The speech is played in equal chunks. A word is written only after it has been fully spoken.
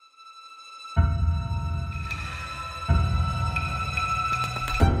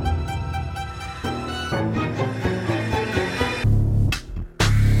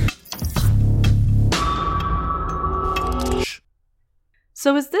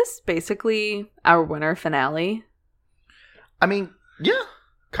So is this basically our winter finale? I mean, yeah,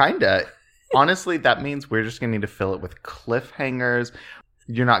 kinda. Honestly, that means we're just gonna need to fill it with cliffhangers.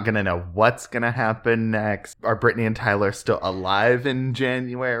 You're not gonna know what's gonna happen next. Are Brittany and Tyler still alive in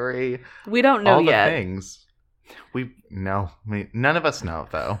January? We don't know All yet. The things. None of us know,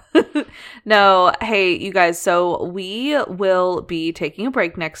 though. No, hey, you guys, so we will be taking a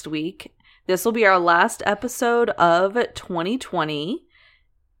break next week. This will be our last episode of 2020,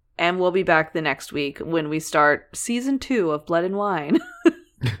 and we'll be back the next week when we start season 2 of Blood and Wine.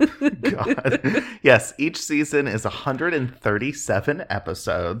 God. Yes, each season is 137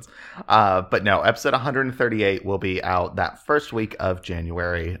 episodes. But no, episode 138 will be out that first week of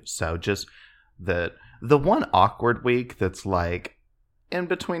January. So just the one awkward week that's like in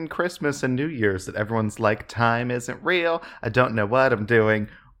between Christmas and New Year's that everyone's like, time isn't real. I don't know what I'm doing.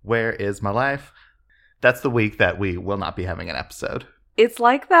 Where is my life? That's the week that we will not be having an episode. It's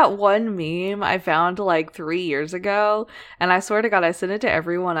like that one meme I found like 3 years ago, and I swear to God, I sent it to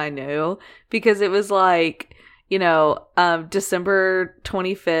everyone I knew because it was like, December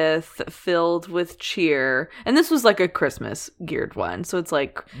 25th filled with cheer. And this was like a Christmas geared one. So it's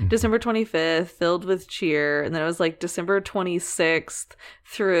like December 25th filled with cheer. And then it was like December 26th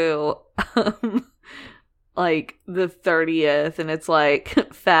through like the 30th. And it's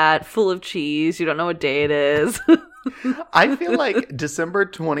like fat, full of cheese. You don't know what day it is. I feel like December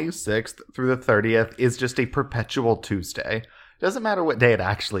 26th through the 30th is just a perpetual Tuesday. Doesn't matter what day it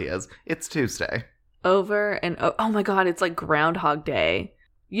actually is. It's Tuesday. Over and oh my God, it's like Groundhog Day.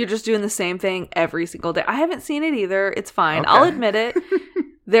 You're just doing the same thing every single day. I haven't seen it either. It's fine. Okay. I'll admit it.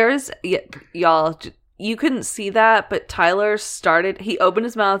 Y'all, you couldn't see that, but Tyler he opened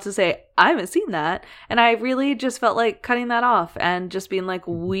his mouth to say, I haven't seen that. And I really just felt like cutting that off and just being like,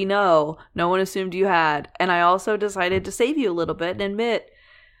 we know. No one assumed you had. And I also decided to save you a little bit and admit,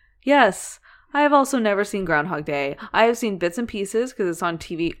 yes, I have also never seen Groundhog Day. I have seen bits and pieces because it's on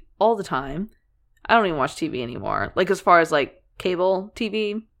TV all the time. I don't even watch TV anymore. Like, as far as, like, cable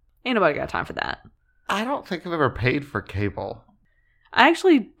TV, ain't nobody got time for that. I don't think I've ever paid for cable. I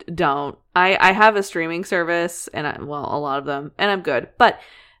actually don't. I have a streaming service, and a lot of them, and I'm good. But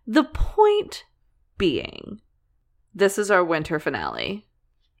the point being, this is our winter finale.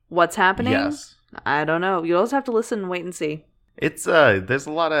 What's happening? Yes. I don't know. You'll just have to listen and wait and see. It's, there's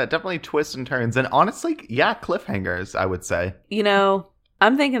a lot of, definitely twists and turns, and honestly, yeah, cliffhangers, I would say.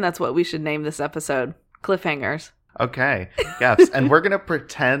 I'm thinking that's what we should name this episode. Cliffhangers. Okay. Yes. And we're going to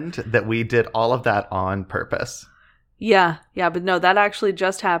pretend that we did all of that on purpose. Yeah. But no, that actually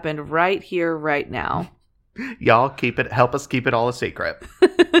just happened right here, right now. Y'all help us keep it all a secret.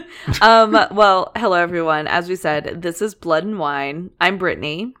 Well, hello everyone. As we said, this is Blood and Wine. I'm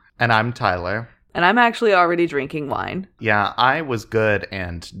Brittany. And I'm Tyler. And I'm actually already drinking wine. Yeah, I was good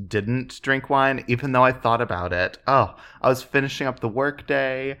and didn't drink wine, even though I thought about it. Oh, I was finishing up the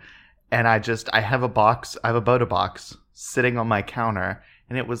workday, and I have a Boda box sitting on my counter,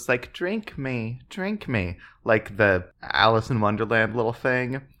 and it was like, drink me, like the Alice in Wonderland little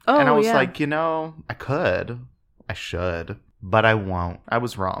thing. Oh, and I was yeah. like, I should, but I won't. I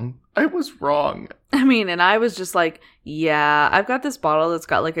was wrong. I mean, and I was just like, yeah, I've got this bottle that's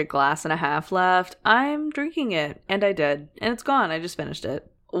got like a glass and a half left. I'm drinking it. And I did. And it's gone. I just finished it.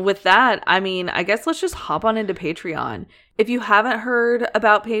 With that, I mean, I guess let's just hop on into Patreon. If you haven't heard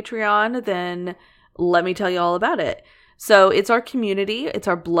about Patreon, then let me tell you all about it. So it's our community. It's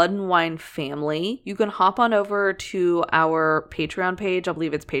our Blood and Wine family. You can hop on over to our Patreon page. I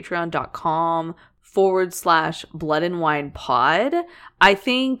believe it's patreon.com/Blood and Wine Pod. I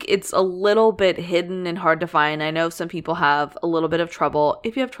think it's a little bit hidden and hard to find. I know some people have a little bit of trouble.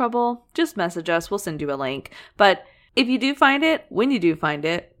 If you have trouble, just message us. We'll send you a link. But if you do find it, when you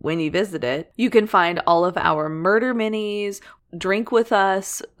visit it, you can find all of our murder minis, drink with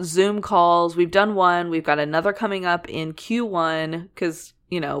us, Zoom calls. We've done one. We've got another coming up in Q1 because,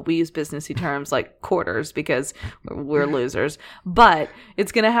 we use businessy terms like quarters because we're losers. But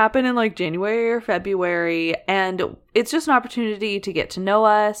it's going to happen in like January or February. And it's just an opportunity to get to know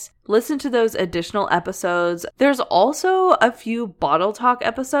us, listen to those additional episodes. There's also a few Bottle Talk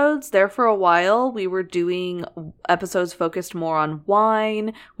episodes. There for a while, we were doing episodes focused more on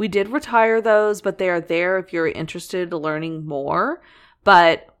wine. We did retire those, but they are there if you're interested in learning more.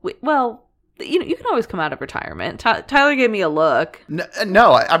 But, you can always come out of retirement. Tyler gave me a look.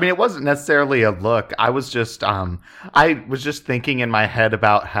 No, I mean, it wasn't necessarily a look. I was just thinking in my head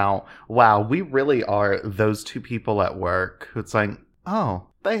about how, wow, we really are those two people at work who it's like, oh,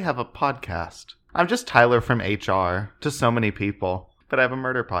 they have a podcast. I'm just Tyler from HR to so many people, but I have a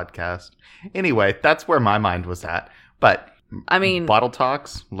murder podcast. Anyway, that's where my mind was at. But I mean, Bottle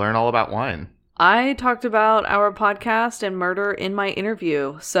Talks, learn all about wine. I talked about our podcast and murder in my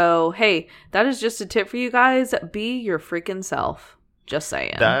interview. So, hey, that is just a tip for you guys. Be your freaking self. Just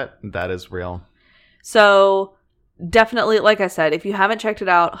saying. That is real. So, definitely, like I said, if you haven't checked it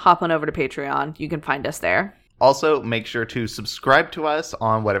out, hop on over to Patreon. You can find us there. Also, make sure to subscribe to us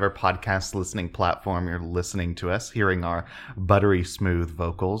on whatever podcast listening platform you're listening to us, hearing our buttery smooth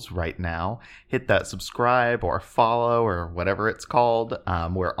vocals right now. Hit that subscribe or follow or whatever it's called.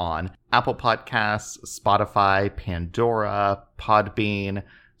 We're on Apple Podcasts, Spotify, Pandora, Podbean,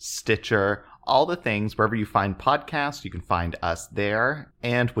 Stitcher, all the things. Wherever you find podcasts, you can find us there.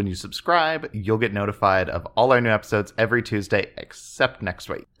 And when you subscribe, you'll get notified of all our new episodes every Tuesday except next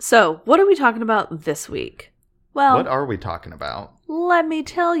week. So, what are we talking about this week? Well, what are we talking about? Let me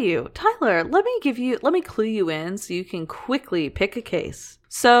tell you. Tyler, let me clue you in so you can quickly pick a case.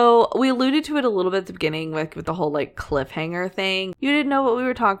 So, we alluded to it a little bit at the beginning, like with the whole cliffhanger thing. You didn't know what we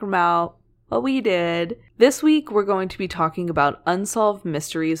were talking about, but we did. This week, we're going to be talking about Unsolved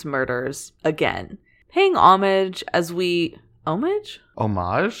Mysteries Murders again. Paying homage as we... Homage?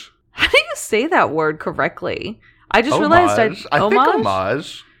 Homage? How do you say that word correctly? I just realized I think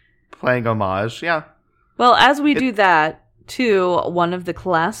homage. Playing homage, yeah. Well, as we do that to one of the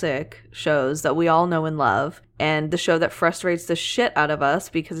classic shows that we all know and love, and the show that frustrates the shit out of us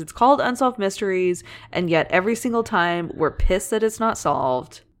because it's called Unsolved Mysteries, and yet every single time we're pissed that it's not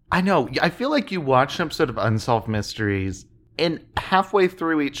solved. I know. I feel like you watch an episode of Unsolved Mysteries, and halfway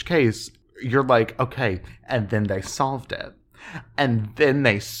through each case, you're like, okay, and then they solved it. And then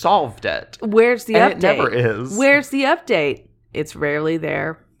they solved it. Where's the update? It never is. Where's the update? It's rarely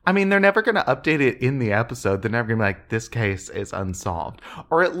there. I mean, they're never going to update it in the episode. They're never going to be like, this case is unsolved.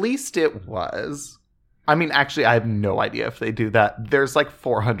 Or at least it was. I mean, actually, I have no idea if they do that. There's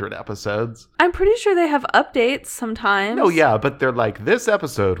 400 episodes. I'm pretty sure they have updates sometimes. No, yeah, but they're like, this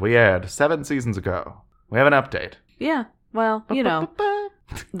episode we had 7 seasons ago. We have an update. Yeah, well,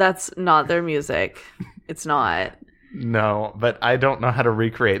 that's not their music. It's not. No, but I don't know how to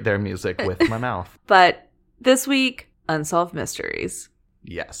recreate their music with my mouth. But this week, Unsolved Mysteries.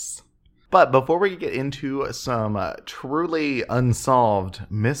 Yes. But before we get into some truly unsolved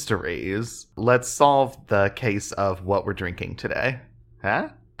mysteries, let's solve the case of what we're drinking today. Huh?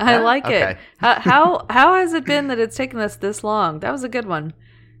 I like it. How has it been that it's taken us this long? That was a good one.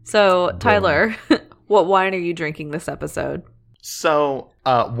 So, Tyler, what wine are you drinking this episode? So,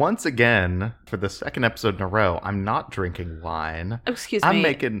 once again, for the second episode in a row, I'm not drinking wine. Excuse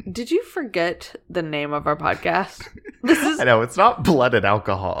me. Did you forget the name of our podcast? I know, it's not Blood and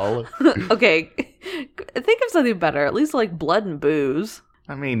Alcohol. Okay. Think of something better. At least Blood and Booze.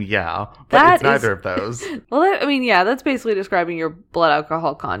 I mean, yeah, but it's neither of those. Well, that's basically describing your blood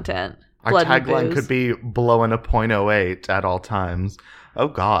alcohol content. Our tagline could be blowing a .08 at all times. Oh,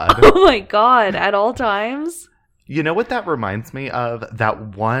 God. Oh, my God. At all times? You know what that reminds me of?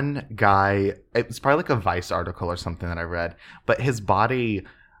 That one guy, it was probably a Vice article or something that I read, but his body,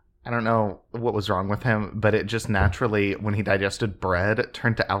 I don't know what was wrong with him, but it just naturally, when he digested bread,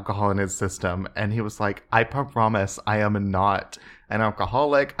 turned to alcohol in his system. And he was like, I promise I am not an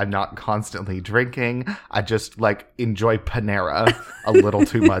alcoholic. I'm not constantly drinking. I just enjoy Panera a little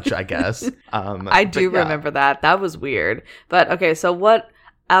too much, I guess. I do remember that. That was weird. But okay, so what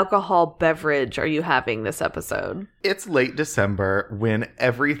alcohol beverage are you having this episode? It's late December when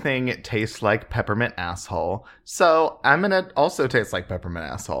everything tastes like peppermint asshole. So I'm going to also taste like peppermint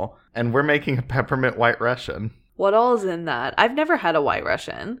asshole. And we're making a peppermint White Russian. What all is in that? I've never had a White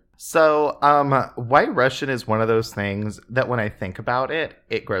Russian. So, White Russian is one of those things that when I think about it,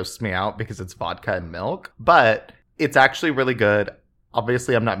 it grosses me out because it's vodka and milk. But it's actually really good.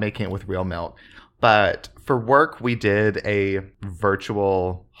 Obviously, I'm not making it with real milk. But for work, we did a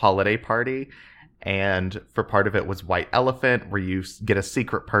virtual holiday party, and for part of it was White Elephant, where you get a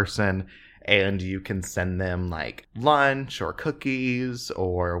secret person and you can send them lunch or cookies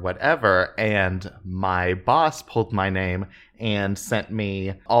or whatever. And my boss pulled my name and sent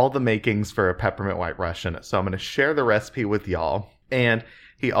me all the makings for a peppermint White Russian. So I'm going to share the recipe with y'all. And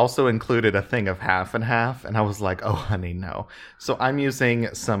he also included a thing of half and half, and I was like, oh, honey, no. So I'm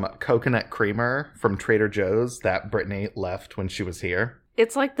using some coconut creamer from Trader Joe's that Brittany left when she was here.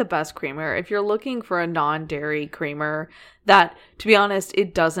 It's the best creamer. If you're looking for a non-dairy creamer that, to be honest,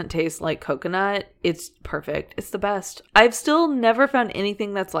 it doesn't taste like coconut, it's perfect. It's the best. I've still never found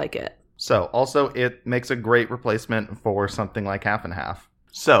anything that's like it. So also it makes a great replacement for something like half and half.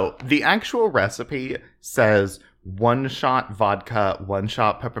 So the actual recipe says 1 shot vodka, 1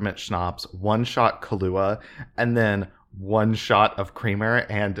 shot peppermint schnapps, 1 shot Kahlua, and then 1 shot of creamer,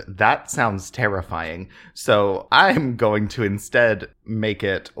 and that sounds terrifying. So I'm going to instead make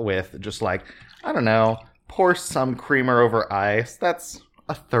it with just like, I don't know, pour some creamer over ice. That's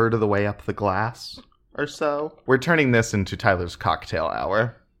a third of the way up the glass or so. We're turning this into Tyler's cocktail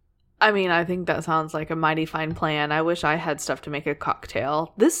hour. I mean, I think that sounds like a mighty fine plan. I wish I had stuff to make a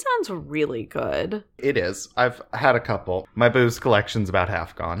cocktail. This sounds really good. It is. I've had a couple. My booze collection's about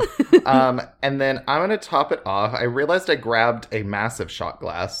half gone. And then I'm going to top it off. I realized I grabbed a massive shot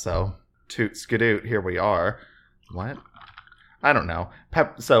glass, so toot skadoot, here we are. What? I don't know.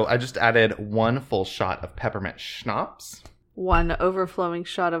 So I just added 1 full shot of peppermint schnapps. 1 overflowing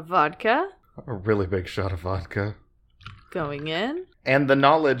shot of vodka. A really big shot of vodka. Going in. And the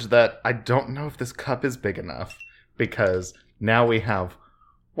knowledge that I don't know if this cup is big enough, because now we have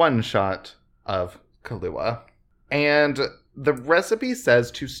 1 shot of Kahlua. And the recipe says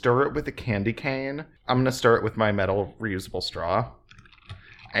to stir it with a candy cane. I'm going to stir it with my metal reusable straw.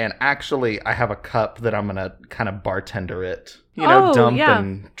 And actually, I have a cup that I'm going to kind of bartender it. Dump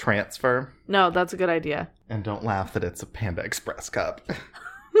and transfer. No, that's a good idea. And don't laugh that it's a Panda Express cup.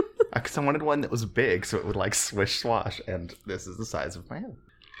 Because I wanted one that was big, so it would like swish swash, and this is the size of my hand.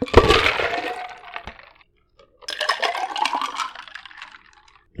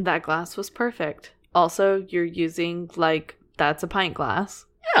 That glass was perfect. Also, you're using, that's a pint glass.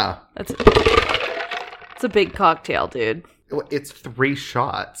 Yeah. It's a big cocktail, dude. It's 3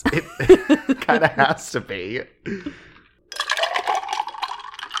 shots. It kind of has to be.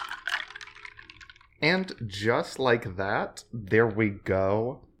 And just like that, there we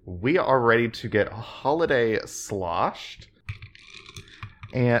go. We are ready to get holiday sloshed.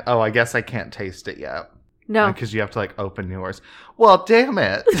 And, I guess I can't taste it yet. No. Because you have to, open yours. Well, damn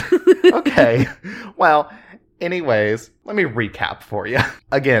it. Okay. Well, anyways, let me recap for you.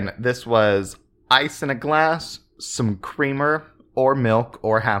 Again, this was ice in a glass, some creamer, or milk,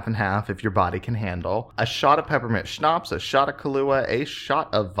 or half and half if your body can handle. A shot of peppermint schnapps, a shot of Kahlua, a shot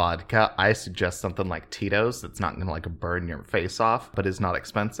of vodka. I suggest something like Tito's that's not going to burn your face off, but is not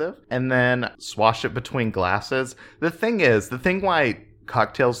expensive. And then swash it between glasses. The thing why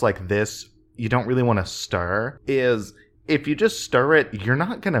cocktails like this you don't really want to stir is if you just stir it, you're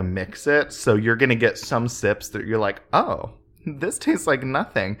not going to mix it. So you're going to get some sips that you're like, oh, this tastes like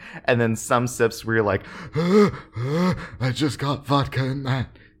nothing. And then some sips where you're like, I just got vodka in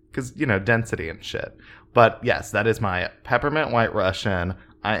that. Because, density and shit. But yes, that is my peppermint white Russian.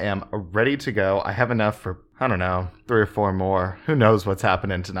 I am ready to go. I have enough for, 3 or 4 more. Who knows what's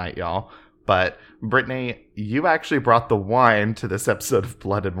happening tonight, y'all. But Brittany, you actually brought the wine to this episode of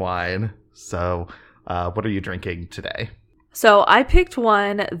Blood and Wine. So what are you drinking today? So I picked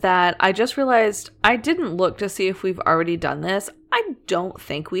one that I just realized I didn't look to see if we've already done this. I don't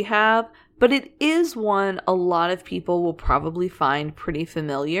think we have, but it is one a lot of people will probably find pretty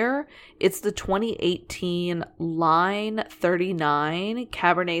familiar. It's the 2018 Line 39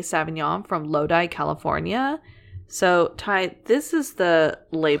 Cabernet Sauvignon from Lodi, California. So, Ty, this is the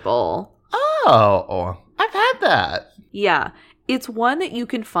label. Oh, I've had that. Yeah. It's one that you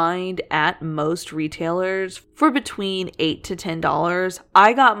can find at most retailers for between $8 to $10.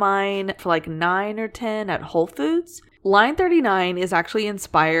 I got mine for $9 or $10 at Whole Foods. Line 39 is actually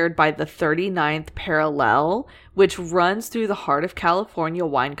inspired by the 39th parallel, which runs through the heart of California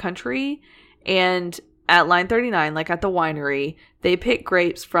wine country. And at Line 39, at the winery, they pick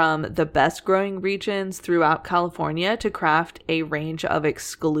grapes from the best growing regions throughout California to craft a range of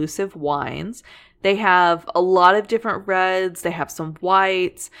exclusive wines. They have a lot of different reds. They have some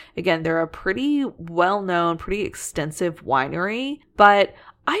whites. Again, they're a pretty well-known, pretty extensive winery. But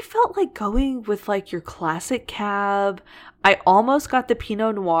I felt like going with your classic cab. I almost got the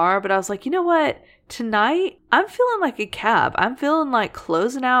Pinot Noir, but I was like, you know what? Tonight, I'm feeling like a cab. I'm feeling like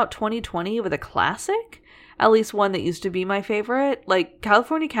closing out 2020 with a classic. At least one that used to be my favorite.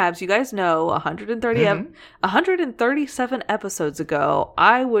 California Cabs, you guys know, 137 episodes ago,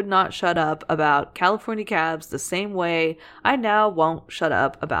 I would not shut up about California Cabs the same way I now won't shut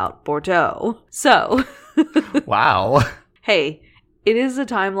up about Bordeaux. So. Wow. Hey, it is a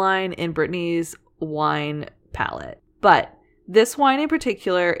timeline in Brittany's wine palette. But this wine in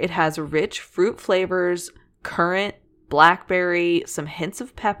particular, it has rich fruit flavors, currant, blackberry, some hints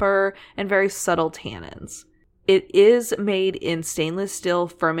of pepper, and very subtle tannins. It is made in stainless steel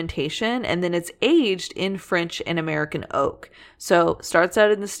fermentation, and then it's aged in French and American oak. So starts out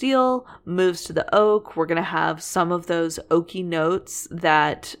in the steel, moves to the oak. We're going to have some of those oaky notes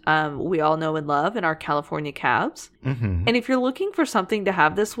that we all know and love in our California cabs. Mm-hmm. And if you're looking for something to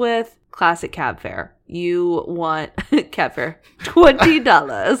have this with, classic cab fare. You want cab fare,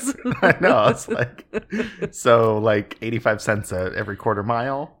 $20. I know. It's like, so like 85 cents every quarter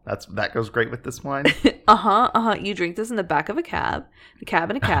mile. That goes great with this wine. You drink this in the back of a cab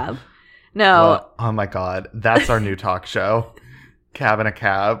in a cab. No. Well, oh my God. That's our new talk show. Cab in a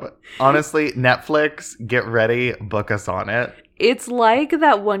cab. Honestly, Netflix, get ready, book us on it. It's like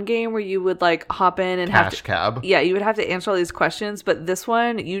that one game where you would like hop in and Cash cab. Yeah, you would have to answer all these questions, but this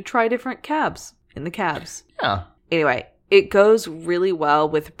one, you try different cabs in the cabs. Yeah. Anyway, it goes really well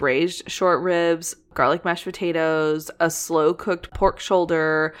with braised short ribs, garlic mashed potatoes, a slow cooked pork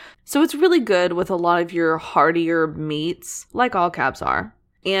shoulder. So it's really good with a lot of your heartier meats, like all cabs are.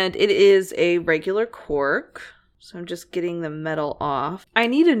 And it is a regular cork. So I'm just getting the metal off. I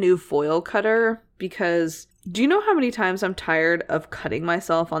need a new foil cutter because do you know how many times I'm tired of cutting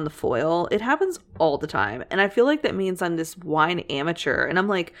myself on the foil? It happens all the time. And I feel like that means I'm this wine amateur. And I'm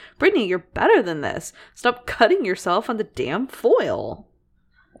like, Brittany, you're better than this. Stop cutting yourself on the damn foil.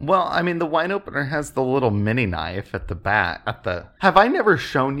 Well, I mean, the wine opener has the little mini knife at the back. Have I never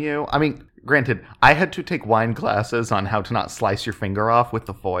shown you? I mean, granted, I had to take wine classes on how to not slice your finger off with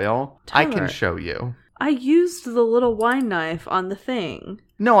the foil. Tyler, I can show you. I used the little wine knife on the thing.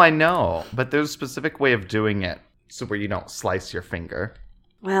 No, I know, but there's a specific way of doing it so where you don't slice your finger.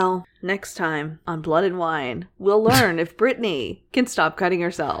 Well, next time on Blood and Wine, we'll learn if Brittany can stop cutting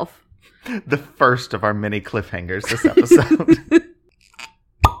herself. The first of our mini cliffhangers this episode.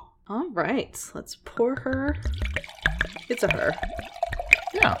 All right, let's pour her. It's a her.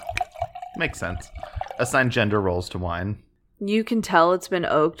 Yeah, makes sense. Assign gender roles to wine. You can tell it's been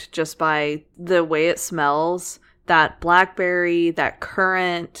oaked just by the way it smells. That blackberry, that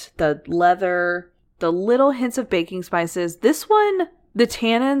currant, the leather, the little hints of baking spices. This one, the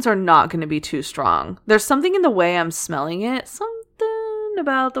tannins are not going to be too strong. There's something in the way I'm smelling it. Something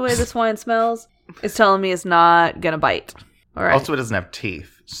about the way this wine smells is telling me it's not going to bite. All right. Also, it doesn't have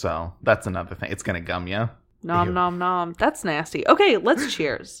teeth, so that's another thing. It's going to gum you. Nom, Ew. nom, nom. That's nasty. Okay, let's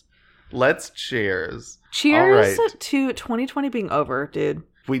cheers. Let's cheers. Cheers All right. to 2020 being over, dude.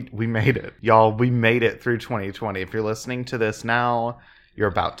 We made it. Y'all, we made it through 2020. If you're listening to this now, you're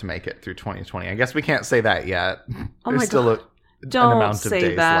about to make it through 2020. I guess we can't say that yet. Oh There's my still God. an Don't amount of say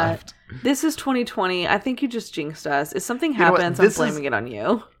days that. left. This is 2020. I think you just jinxed us. If something know what? happens, I'm This blaming it on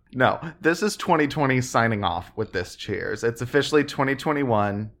you. No, this is 2020 signing off with this cheers. It's officially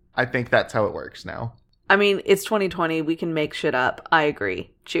 2021. I think that's how it works now. I mean, it's 2020. We can make shit up. I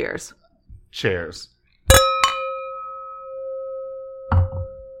agree. Cheers. Cheers.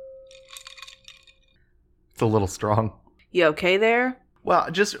 It's a little strong. You okay there? Well,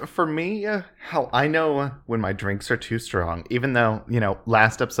 just for me, how I know when my drinks are too strong, even though,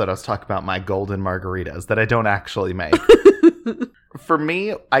 last episode I was talking about my golden margaritas that I don't actually make. For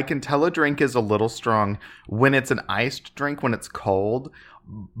me, I can tell a drink is a little strong when it's an iced drink, when it's cold,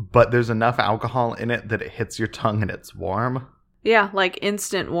 but there's enough alcohol in it that it hits your tongue and it's warm. Yeah, like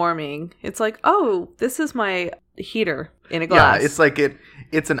instant warming. It's like, oh, this is my heater in a glass. Yeah, it's like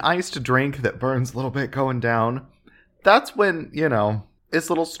it's an iced drink that burns a little bit going down. That's when, it's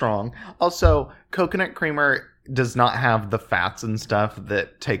a little strong. Also, coconut creamer does not have the fats and stuff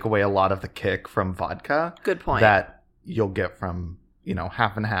that take away a lot of the kick from vodka. Good point. That you'll get from,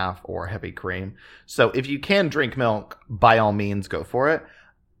 half and half or heavy cream. So if you can drink milk, by all means, go for it.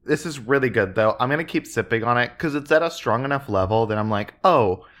 This is really good, though. I'm going to keep sipping on it because it's at a strong enough level that I'm like,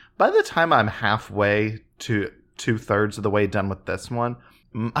 oh, by the time I'm halfway to 2/3 of the way done with this one,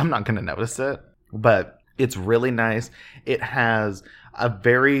 I'm not going to notice it. But it's really nice. It has a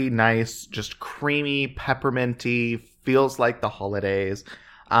very nice, just creamy, pepperminty, feels like the holidays.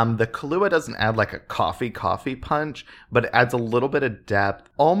 The Kahlua doesn't add like a coffee punch, but it adds a little bit of depth,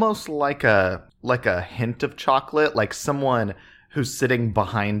 almost like a hint of chocolate, like someone who's sitting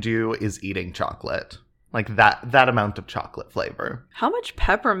behind you is eating chocolate. Like that amount of chocolate flavor. How much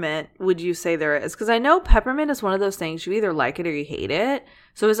peppermint would you say there is? Because I know peppermint is one of those things you either like it or you hate it.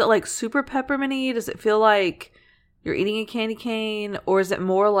 So is it like super pepperminty? Does it feel like you're eating a candy cane? Or is it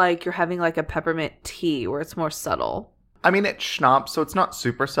more like you're having like a peppermint tea where it's more subtle? I mean, it's schnapps, so it's not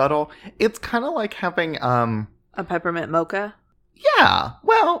super subtle. It's kind of like having a peppermint mocha? Yeah.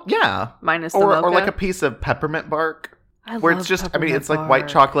 Well, yeah. Minus the mocha? Or like a piece of peppermint bark. Where it's just, it's like bark. white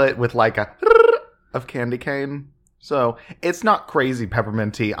chocolate with like a of candy cane. So it's not crazy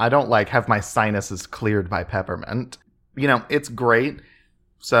pepperminty. I don't have my sinuses cleared by peppermint. It's great.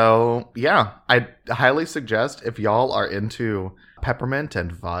 So yeah, I highly suggest if y'all are into peppermint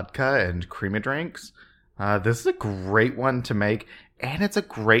and vodka and creamy drinks, this is a great one to make. And it's a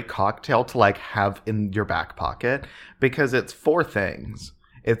great cocktail to have in your back pocket because it's 4 things.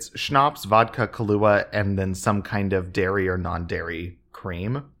 It's schnapps, vodka, Kahlua, and then some kind of dairy or non-dairy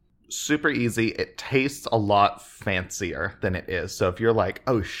cream. Super easy. It tastes a lot fancier than it is. So if you're like,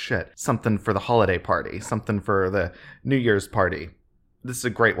 oh shit, something for the holiday party, something for the New Year's party, this is a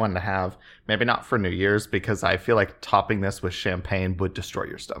great one to have. Maybe not for New Year's, because I feel like topping this with champagne would destroy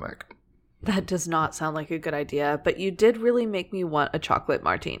your stomach. That does not sound like a good idea, but you did really make me want a chocolate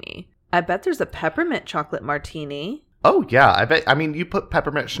martini. I bet there's a peppermint chocolate martini. Oh, yeah. I mean, you put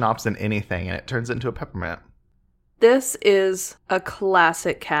peppermint schnapps in anything and it turns into a peppermint. This is a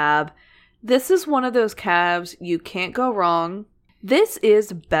classic cab. This is one of those cabs you can't go wrong. This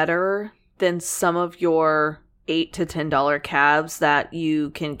is better than some of your $8 to $10 cabs that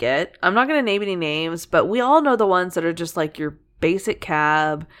you can get. I'm not going to name any names, but we all know the ones that are just like your basic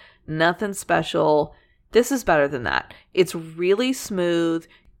cab, nothing special. This is better than that. It's really smooth.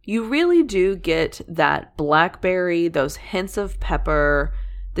 You really do get that blackberry, those hints of pepper.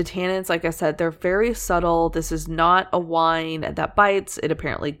 The tannins, like I said, they're very subtle. This is not a wine that bites. It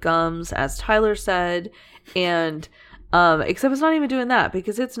apparently gums, as Tyler said. And except it's not even doing that,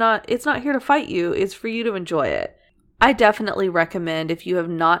 because it's not here to fight you. It's for you to enjoy it. I definitely recommend, if you have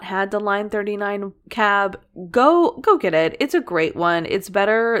not had the Line 39 cab, go get it. It's a great one. It's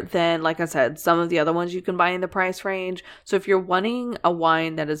better than, like I said, some of the other ones you can buy in the price range. So if you're wanting a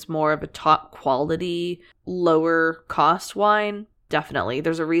wine that is more of a top quality, lower cost wine, definitely.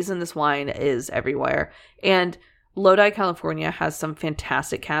 There's a reason this wine is everywhere. And Lodi, California has some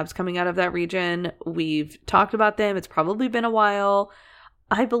fantastic cabs coming out of that region. We've talked about them. It's probably been a while.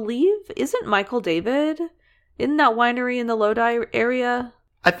 I believe, isn't Michael David in that winery in the Lodi area?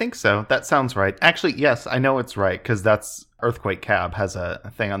 I think so. That sounds right. Actually, yes, I know it's right, because that's Earthquake Cab has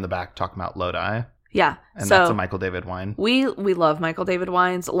a thing on the back talking about Lodi. Yeah. And so that's a Michael David wine. We love Michael David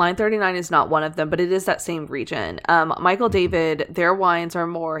wines. Line 39 is not one of them, but it is that same region. Michael David, their wines are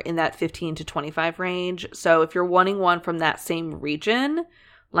more in that 15 to 25 range. So if you're wanting one from that same region,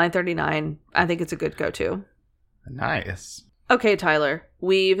 Line 39, I think it's a good go-to. Nice. Okay, Tyler,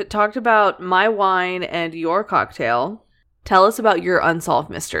 we've talked about my wine and your cocktail. Tell us about your unsolved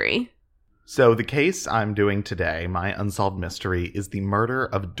mystery. So the case I'm doing today, my unsolved mystery, is the murder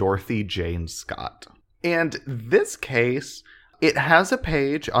of Dorothy Jane Scott. And this case, it has a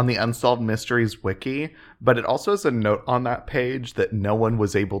page on the Unsolved Mysteries wiki, but it also has a note on that page that no one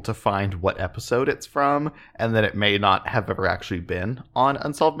was able to find what episode it's from, and that it may not have ever actually been on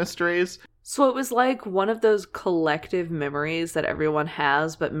Unsolved Mysteries. So it was like one of those collective memories that everyone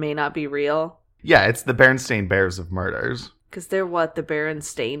has but may not be real? Yeah, it's the Berenstain Bears of murders. Because they're the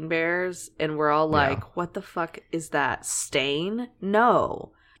Berenstain Bears? And we're all like, What the fuck is that? Stain?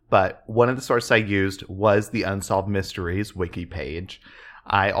 No. But one of the sources I used was the Unsolved Mysteries wiki page.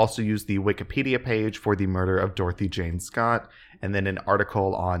 I also used the Wikipedia page for the murder of Dorothy Jane Scott, and then an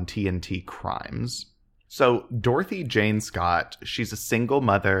article on TNT Crimes. So Dorothy Jane Scott, she's a single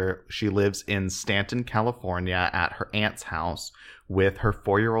mother. She lives in Stanton, California at her aunt's house with her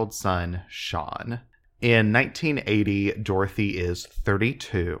 4-year-old son, Sean. In 1980, Dorothy is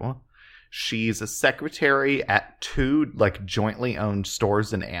 32. She's a secretary at 2 jointly owned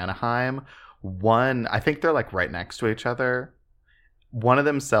stores in Anaheim. One, I think they're right next to each other. One of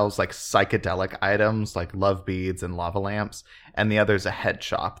them sells psychedelic items like love beads and lava lamps, and the other's a head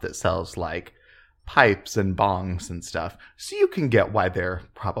shop that sells pipes and bongs and stuff. So you can get why they're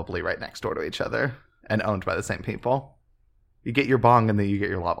probably right next door to each other and owned by the same people. You get your bong and then you get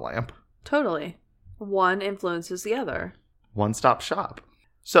your lava lamp. Totally. One influences the other. One-stop shop.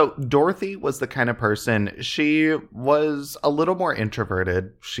 So Dorothy was the kind of person, she was a little more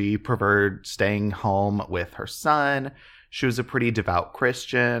introverted. She preferred staying home with her son. She was a pretty devout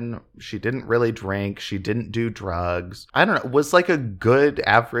Christian. She didn't really drink. She didn't do drugs. I don't know, was a good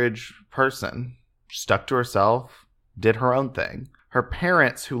average person. Stuck to herself, did her own thing. Her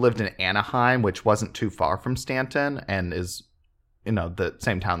parents, who lived in Anaheim, which wasn't too far from Stanton and is, the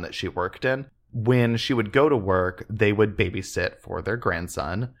same town that she worked in, when she would go to work, they would babysit for their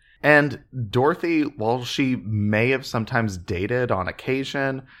grandson. And Dorothy, while she may have sometimes dated on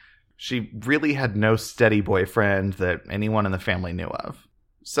occasion, she really had no steady boyfriend that anyone in the family knew of.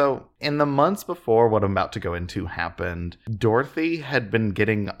 So, in the months before what I'm about to go into happened, Dorothy had been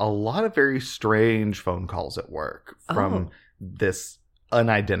getting a lot of very strange phone calls at work from this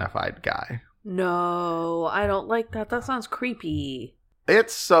unidentified guy. No, I don't like that. That sounds creepy.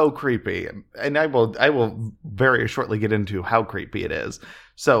 It's so creepy, and I will very shortly get into how creepy it is.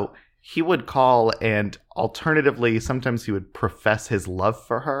 So, he would call, and alternatively, sometimes he would profess his love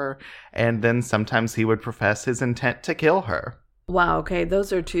for her, and then sometimes he would profess his intent to kill her. Wow, okay,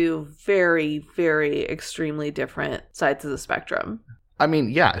 those are two very, very extremely different sides of the spectrum. I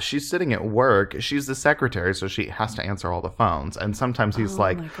mean, yeah, she's sitting at work. She's the secretary, so she has to answer all the phones. And sometimes he's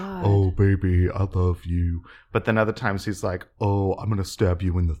like, oh, baby, I love you. But then other times he's like, oh, I'm going to stab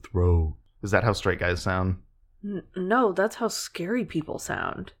you in the throat. Is that how straight guys sound? No, that's how scary people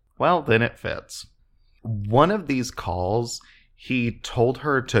sound. Well, then it fits. One of these calls, he told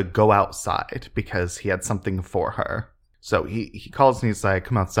her to go outside because he had something for her. So he calls and he's like,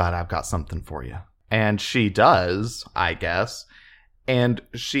 come outside, I've got something for you. And she does, I guess. And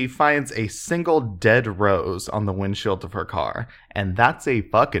she finds a single dead rose on the windshield of her car. And that's a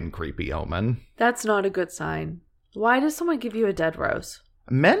fucking creepy omen. That's not a good sign. Why does someone give you a dead rose?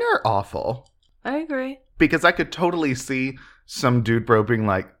 Men are awful. I agree. Because I could totally see some dude bro being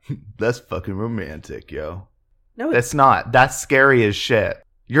like, that's fucking romantic, yo. No, it's not. That's scary as shit.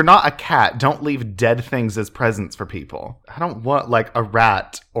 You're not a cat. Don't leave dead things as presents for people. I don't want like a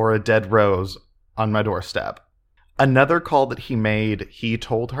rat or a dead rose on my doorstep. Another call that he made, he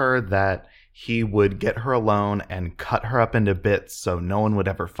told her that he would get her alone and cut her up into bits so no one would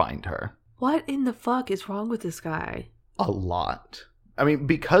ever find her. What in the fuck is wrong with this guy? A lot. I mean,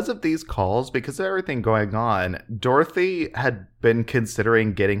 because of these calls, because of everything going on, Dorothy had been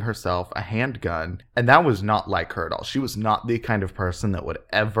considering getting herself a handgun, and that was not like her at all. She was not the kind of person that would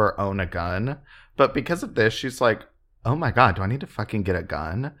ever own a gun. But because of this, she's like, oh my god, do I need to fucking get a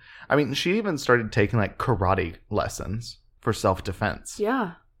gun? I mean, she even started taking like karate lessons for self-defense.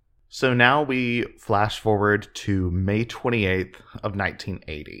 Yeah. So now we flash forward to May 28th of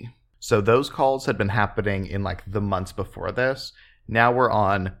 1980. So those calls had been happening in like the months before this. Now we're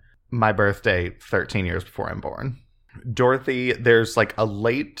on my birthday 13 years before I'm born. Dorothy, there's like a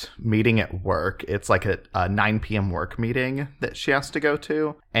late meeting at work. It's like a 9 p.m. work meeting that she has to go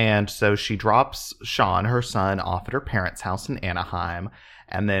to. And so she drops Sean, her son, off at her parents' house in Anaheim.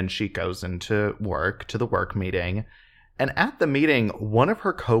 And then she goes into work, to the work meeting. And at the meeting, one of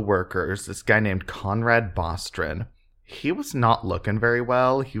her coworkers, this guy named Conrad Bostron, he was not looking very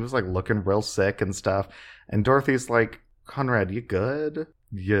well. He was like looking real sick and stuff. And Dorothy's like, Conrad, you good?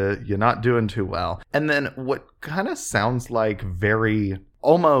 You're not doing too well. And then what kind of sounds like very,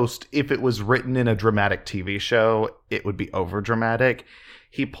 almost if it was written in a dramatic TV show, it would be over dramatic.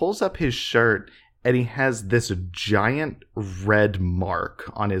 He pulls up his shirt and he has this giant red mark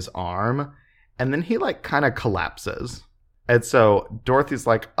on his arm. And then he like kind of collapses. And so Dorothy's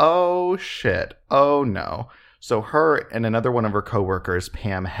like, oh shit. Oh no. So her and another one of her coworkers,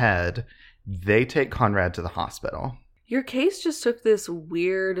 Pam Head, they take Conrad to the hospital. Your case just took this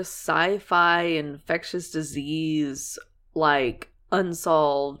weird sci-fi infectious disease, like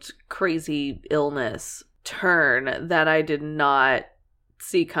unsolved crazy illness turn that I did not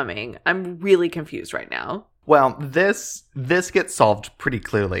see coming. I'm really confused right now. Well, this gets solved pretty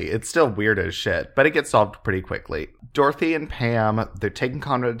clearly. It's still weird as shit, but it gets solved pretty quickly. Dorothy and Pam, they're taking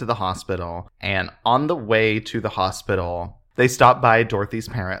Conrad to the hospital, and on the way to the hospital, they stop by Dorothy's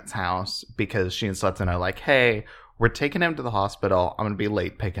parents' house because she lets them know, like, hey, we're taking him to the hospital. I'm going to be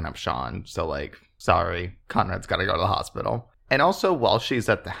late picking up Sean. So, like, sorry, Conrad's got to go to the hospital. And also, while she's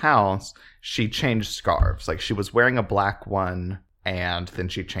at the house, she changed scarves. Like, she was wearing a black one, and then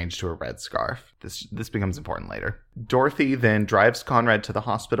she changed to a red scarf. This becomes important later. Dorothy then drives Conrad to the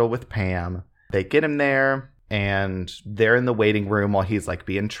hospital with Pam. They get him there, and they're in the waiting room while he's, like,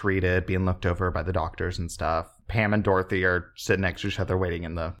 being treated, being looked over by the doctors and stuff. Pam and Dorothy are sitting next to each other waiting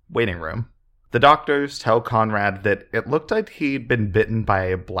in the waiting room. The doctors tell Conrad that it looked like he'd been bitten by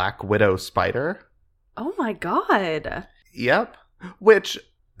a black widow spider. Oh my god. Yep. Which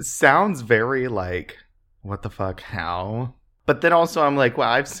sounds very like, what the fuck, how? But then also I'm like, well,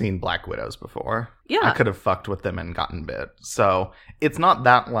 I've seen black widows before. Yeah. I could have fucked with them and gotten bit. So it's not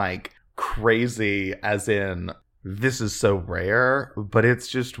that like crazy as in this is so rare, but it's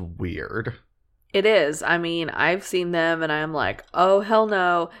just weird. It is. I mean, I've seen them and I'm like, oh, hell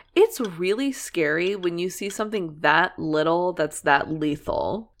no. It's really scary when you see something that little that's that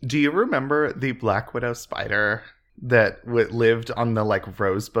lethal. Do you remember the black widow spider that lived on the like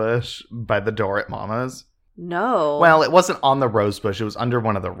rose bush by the door at Mama's? No. Well, it wasn't on the rose bush. It was under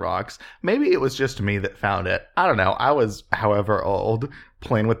one of the rocks. Maybe it was just me that found it. I don't know. I was, however old,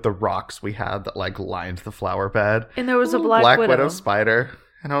 playing with the rocks we had that like lined the flower bed. And there was a black widow spider.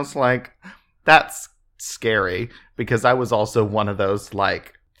 And I was like, that's scary, because I was also one of those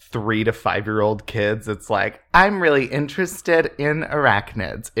like 3 to 5 year old kids. It's like, I'm really interested in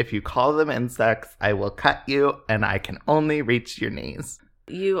arachnids. If you call them insects, I will cut you and I can only reach your knees.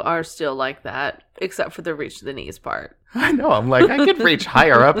 You are still like that, except for the reach to the knees part. I know. I'm like, I could reach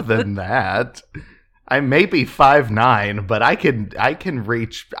higher up than that. I may be 5'9", but I could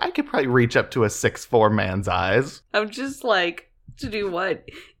probably reach up to a 6'4" man's eyes. I'm just like, To do what?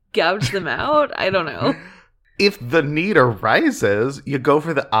 Gouge them out? I don't know. If the need arises, you go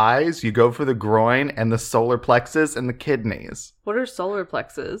for the eyes, you go for the groin, and the solar plexus and the kidneys. What are solar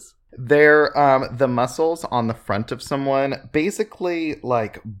plexus? They're the muscles on the front of someone, basically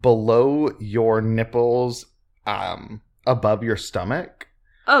like below your nipples, above your stomach.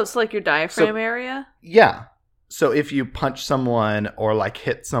 Oh, it's like your diaphragm area? Yeah. So if you punch someone or like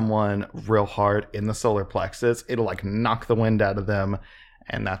hit someone real hard in the solar plexus, it'll like knock the wind out of them.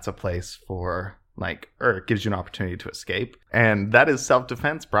 And that's a place for or it gives you an opportunity to escape. And that is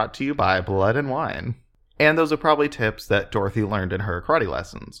self-defense brought to you by Blood and Wine. And those are probably tips that Dorothy learned in her karate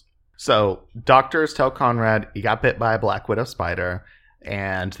lessons. So doctors tell Conrad he got bit by a black widow spider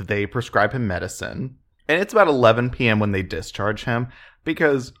and they prescribe him medicine. And it's about 11 p.m. when they discharge him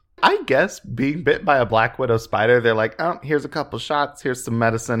because I guess being bit by a black widow spider, they're like, oh, here's a couple shots, here's some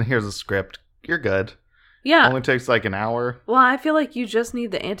medicine, here's a script. You're good. Yeah. Only takes like an hour. Well, I feel like you just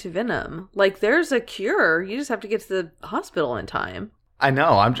need the antivenom. Like, there's a cure. You just have to get to the hospital in time. I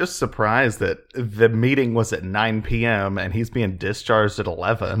know. I'm just surprised that the meeting was at 9 p.m. and he's being discharged at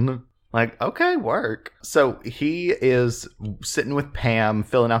 11. Like, okay, work. So he is sitting with Pam,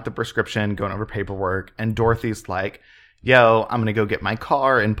 filling out the prescription, going over paperwork, and Dorothy's like, yo, I'm going to go get my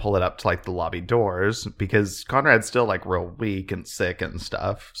car and pull it up to like the lobby doors because Conrad's still like real weak and sick and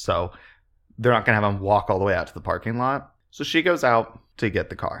stuff. So they're not going to have him walk all the way out to the parking lot. So she goes out to get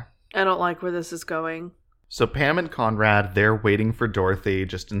the car. I don't like where this is going. So Pam and Conrad, they're waiting for Dorothy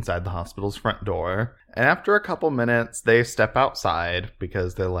just inside the hospital's front door. And after a couple minutes, they step outside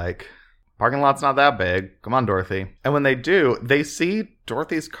because they're like, parking lot's not that big. Come on, Dorothy. And when they do, they see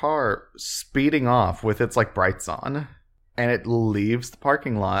Dorothy's car speeding off with its like brights on. And it leaves the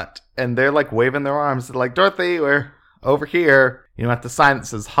parking lot. And they're like waving their arms. They're like, Dorothy, we're over here. You know, at the sign that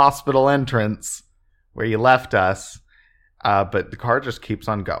says hospital entrance where you left us. But the car just keeps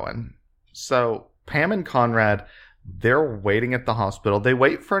on going. So Pam and Conrad, they're waiting at the hospital. They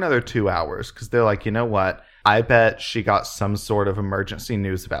wait for another 2 hours because they're like, you know what? I bet she got some sort of emergency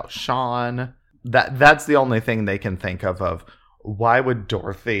news about Sean. That's the only thing they can think of why would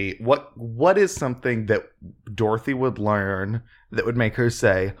Dorothy, what is something that Dorothy would learn that would make her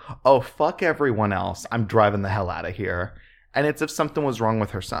say, oh, fuck everyone else. I'm driving the hell out of here. And it's if something was wrong with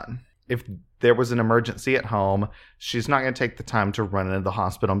her son. If there was an emergency at home, she's not going to take the time to run into the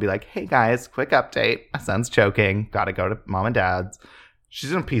hospital and be like, hey guys, quick update. My son's choking. Got to go to mom and dad's.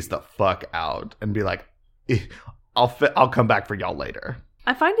 She's going to piece the fuck out and be like, I'll come back for y'all later.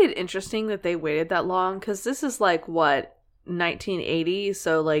 I find it interesting that they waited that long because this is like, what, 1980?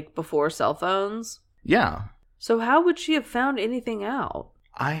 So like before cell phones? Yeah. So how would she have found anything out?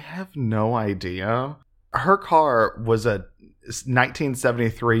 I have no idea. Her car was a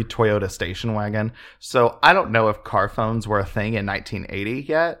 1973 Toyota station wagon. So I don't know if car phones were a thing in 1980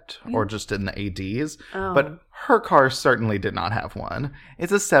 yet or just in the 80s. Oh. But her car certainly did not have one.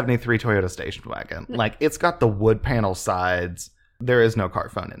 It's a 73 Toyota station wagon. Like, it's got the wood panel sides. There is no car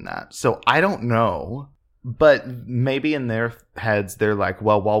phone in that. So I don't know. But maybe in their heads, they're like,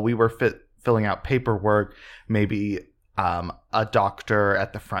 well, while we were filling out paperwork, maybe a doctor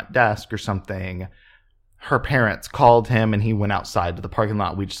at the front desk or something, her parents called him and he went outside to the parking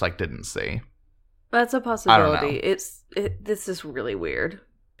lot we just like didn't see. That's a possibility. This is really weird.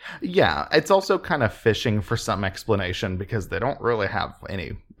 Yeah, it's also kind of fishing for some explanation because they don't really have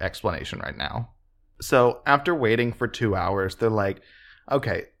any explanation right now. So after waiting for 2 hours, they're like,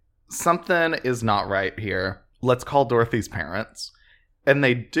 okay, something is not right here. Let's call Dorothy's parents. And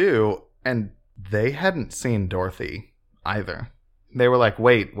they do, and they hadn't seen Dorothy either. They were like,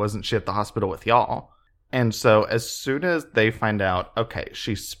 wait, wasn't she at the hospital with y'all? And so as soon as they find out, okay,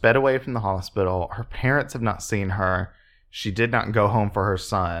 she sped away from the hospital, her parents have not seen her, she did not go home for her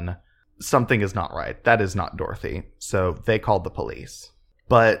son, something is not right. That is not Dorothy. So they called the police.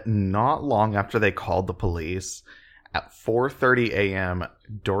 But not long after they called the police, at 4:30 a.m.,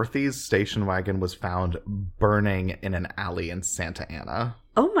 Dorothy's station wagon was found burning in an alley in Santa Ana.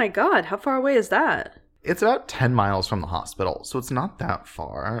 Oh my God, how far away is that? It's about 10 miles from the hospital, so it's not that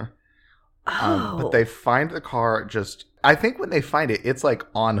far. Oh. But they find the car just, I think when they find it, it's like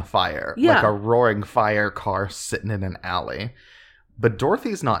on fire. Yeah. Like a roaring fire car sitting in an alley. But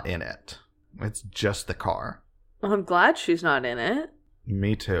Dorothy's not in it. It's just the car. Well, I'm glad she's not in it.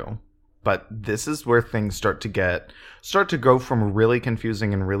 Me too. But this is where things start to go from really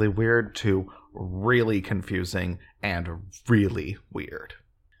confusing and really weird to really confusing and really weird.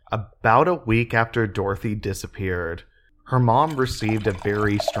 About a week after Dorothy disappeared, her mom received a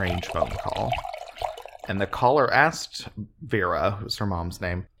very strange phone call. And the caller asked Vera, who's her mom's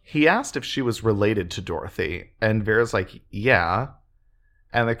name, He asked if she was related to Dorothy, and Vera's like, yeah.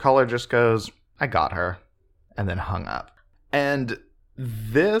 And the caller just goes, I got her, and then hung up. And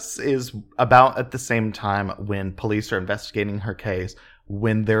this is about at the same time when police are investigating her case,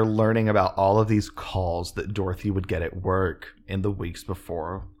 when they're learning about all of these calls that Dorothy would get at work in the weeks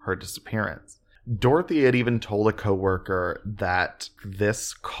before her disappearance. Dorothy had even told a coworker that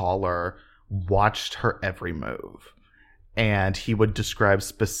this caller watched her every move, and he would describe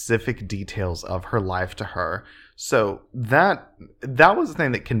specific details of her life to her. So that was the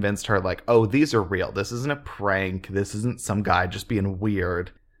thing that convinced her, like, oh, these are real. This isn't a prank. This isn't some guy just being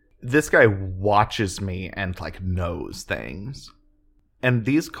weird. This guy watches me and, like, knows things. And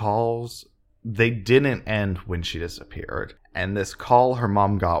these calls, they didn't end when she disappeared. And this call her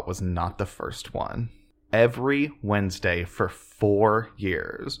mom got was not the first one. Every Wednesday for 4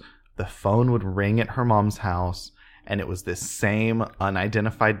 years, the phone would ring at her mom's house, and it was this same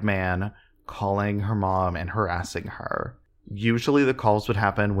unidentified man calling her mom and harassing her. Usually the calls would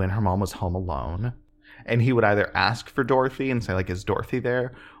happen when her mom was home alone, and he would either ask for Dorothy and say, like, is Dorothy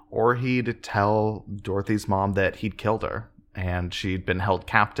there? Or he'd tell Dorothy's mom that he'd killed her and she'd been held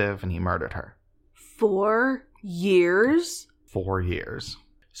captive and he murdered her. 4 years? 4 years.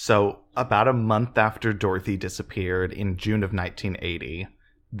 So about a month after Dorothy disappeared in June of 1980,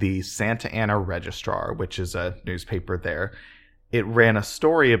 the Santa Ana Registrar, which is a newspaper there, it ran a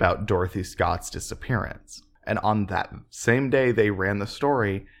story about Dorothy Scott's disappearance. And on that same day they ran the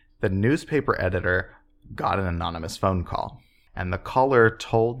story, the newspaper editor got an anonymous phone call. And the caller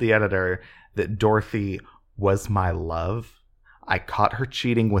told the editor that Dorothy was my love. I caught her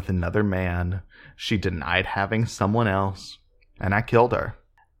cheating with another man. She denied having someone else, and I killed her.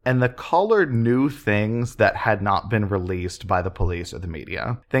 And the caller knew things that had not been released by the police or the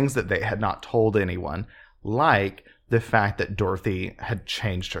media, things that they had not told anyone, like the fact that Dorothy had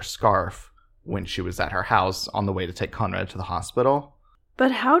changed her scarf when she was at her house on the way to take Conrad to the hospital.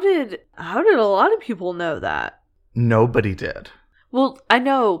 But how did a lot of people know that? Nobody did. Well, I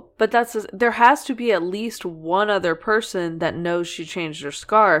know, but there has to be at least one other person that knows she changed her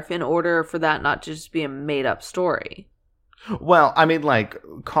scarf in order for that not to just be a made-up story. Well, I mean, like,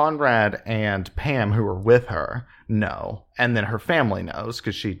 Conrad and Pam, who were with her, know. And then her family knows,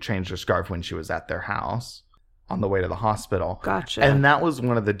 because she changed her scarf when she was at their house on the way to the hospital. Gotcha. And that was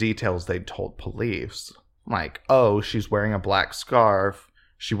one of the details they told police. Like, oh, she's wearing a black scarf.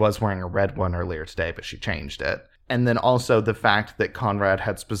 She was wearing a red one earlier today, but she changed it. And then also the fact that Conrad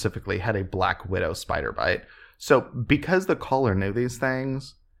had specifically had a black widow spider bite. So because the caller knew these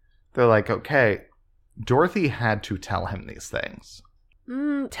things, they're like, okay, Dorothy had to tell him these things.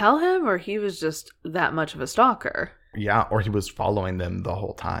 Tell him, or he was just that much of a stalker? Yeah, or he was following them the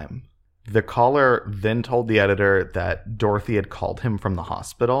whole time. The caller then told the editor that Dorothy had called him from the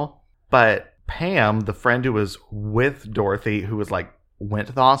hospital. But Pam, the friend who was with Dorothy, who was like, went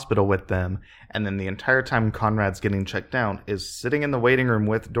to the hospital with them, and then the entire time Conrad's getting checked down is sitting in the waiting room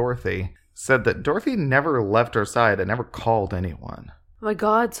with Dorothy, said that Dorothy never left her side and never called anyone. Oh my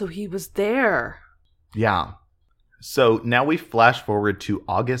god, so he was there. Yeah. So now we flash forward to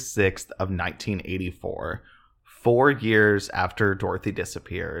August 6th of 1984, 4 years after Dorothy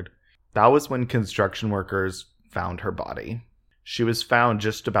disappeared. That was when construction workers found her body. She was found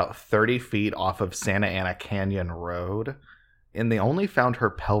just about 30 feet off of Santa Ana Canyon Road, and they only found her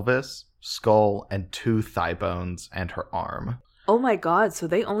pelvis, skull, and 2 thigh bones and her arm. Oh my god, so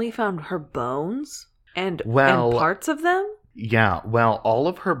they only found her bones? And parts of them? Yeah, well, all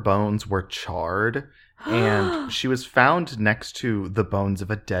of her bones were charred, and she was found next to the bones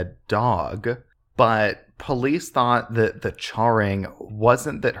of a dead dog. But police thought that the charring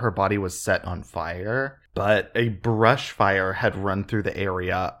wasn't that her body was set on fire, but a brush fire had run through the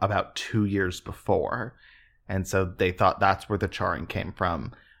area about 2 years before. And so they thought that's where the charring came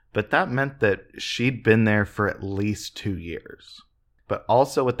from. But that meant that she'd been there for at least 2 years. But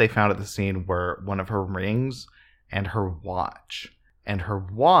also what they found at the scene were one of her rings and her watch. And her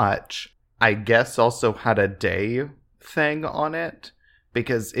watch, I guess, also had a day thing on it,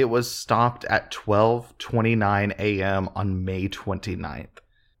 because it was stopped at 12:29 a.m. on May 29th.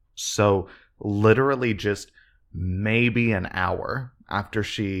 So literally just maybe an hour after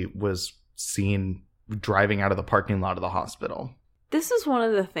she was seen driving out of the parking lot of the hospital. This is one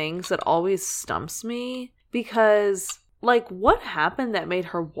of the things that always stumps me, because, like, what happened that made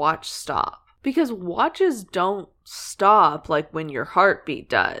her watch stop? Because watches don't stop like when your heartbeat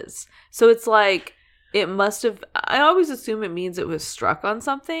does. So it's like, it must have, I always assume it means it was struck on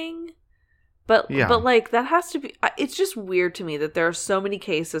something. But like, that has to be, it's just weird to me that there are so many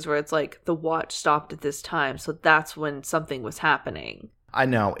cases where it's like, the watch stopped at this time, so that's when something was happening. I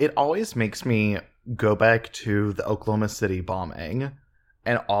know. It always makes me go back to the Oklahoma City bombing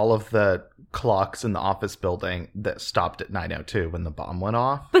and all of the clocks in the office building that stopped at 9:02 when the bomb went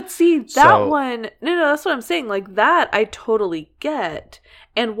off. But see, that one... No, that's what I'm saying. Like, that I totally get.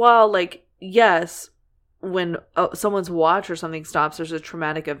 And while, like, yes, when someone's watch or something stops, there's a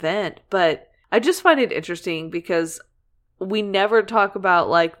traumatic event. But I just find it interesting because we never talk about,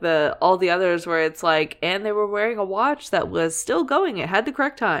 like, all the others where it's like, and they were wearing a watch that was still going. It had the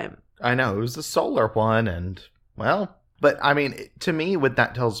correct time. I know. It was a solar one, and, well... But, I mean, to me, what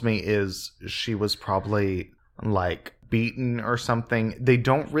that tells me is she was probably, like, beaten or something. They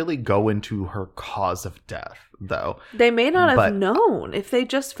don't really go into her cause of death, though. They may not have known if they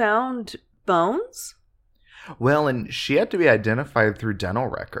just found bones. Well, and she had to be identified through dental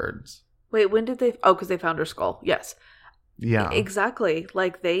records. Wait, when did they... Oh, because they found her skull. Yes. Yeah. Exactly.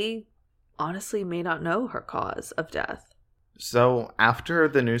 Like, they honestly may not know her cause of death. So, after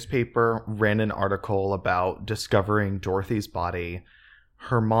the newspaper ran an article about discovering Dorothy's body,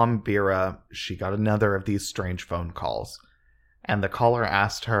 her mom, Vera, she got another of these strange phone calls. And the caller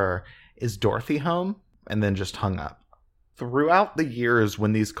asked her, "Is Dorothy home?" And then just hung up. Throughout the years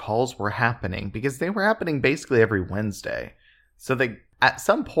when these calls were happening, because they were happening basically every Wednesday, so at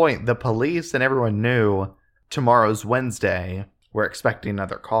some point, the police and everyone knew tomorrow's Wednesday, we're expecting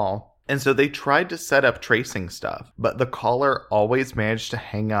another call. And so they tried to set up tracing stuff, but the caller always managed to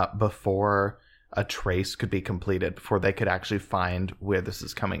hang up before a trace could be completed, before they could actually find where this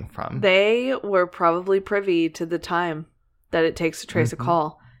is coming from. They were probably privy to the time that it takes to trace a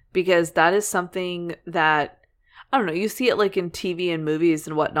call, because that is something that, I don't know, you see it like in TV and movies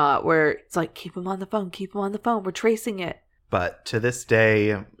and whatnot, where it's like, keep them on the phone, we're tracing it. But to this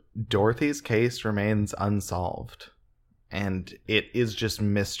day, Dorothy's case remains unsolved. And it is just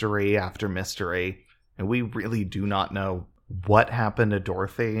mystery after mystery. And we really do not know what happened to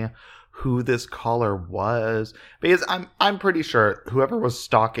Dorothy, who this caller was. Because I'm pretty sure whoever was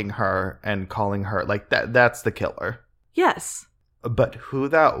stalking her and calling her, like, that's the killer. Yes. But who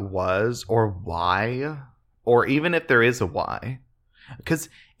that was, or why, or even if there is a why. Because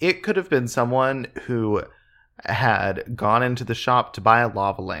it could have been someone who had gone into the shop to buy a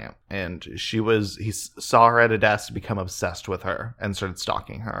lava lamp, and he saw her at a desk, become obsessed with her, and started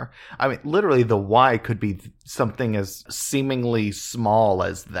stalking her. I mean, literally, the why could be something as seemingly small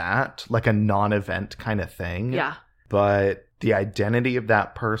as that, like a non-event kind of thing. Yeah. But the identity of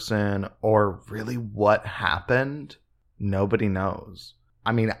that person, or really what happened, nobody knows.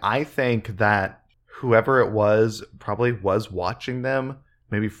 I mean, I think that whoever it was probably was watching them,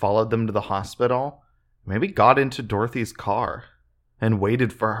 maybe followed them to the hospital, maybe got into Dorothy's car and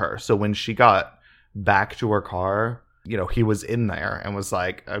waited for her. So when she got back to her car, he was in there and was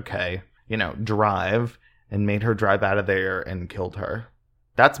like, okay, drive, and made her drive out of there and killed her.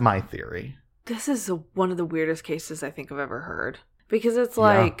 That's my theory. This is one of the weirdest cases I think I've ever heard. Because it's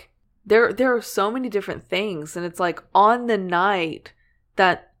like, there are so many different things. And it's like, on the night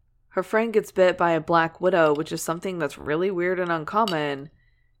that her friend gets bit by a black widow, which is something that's really weird and uncommon,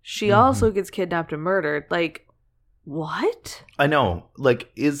 she also gets kidnapped and murdered. Like, what? I know.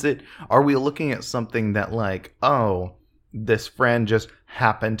 Like, are we looking at something that, like, oh, this friend just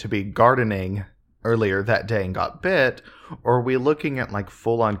happened to be gardening earlier that day and got bit? Or are we looking at, like,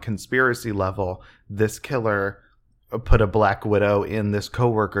 full-on conspiracy level, this killer put a black widow in this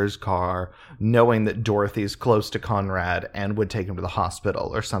coworker's car, knowing that Dorothy's close to Conrad and would take him to the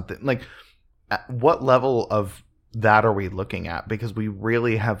hospital or something? Like, at what level of that are we looking at? Because we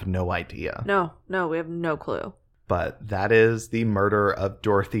really have no idea. No, we have no clue. But that is the murder of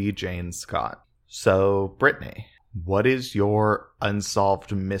Dorothy Jane Scott. So, Brittany, what is your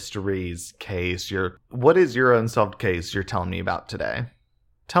unsolved mysteries case? What is your unsolved case you're telling me about today?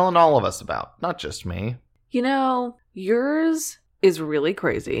 Telling all of us about, not just me. Yours is really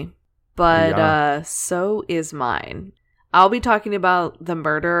crazy, but so is mine. I'll be talking about the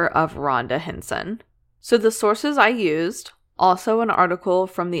murder of Rhonda Hinson. So the sources I used, also an article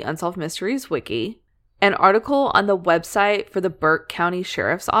from the Unsolved Mysteries Wiki, an article on the website for the Burke County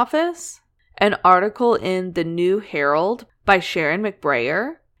Sheriff's Office, an article in the New Herald by Sharon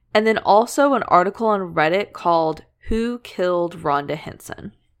McBrayer, and then also an article on Reddit called Who Killed Rhonda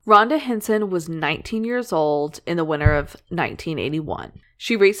Hinson? Rhonda Hinson was 19 years old in the winter of 1981.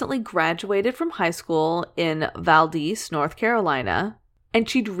 She recently graduated from high school in Valdese, North Carolina, and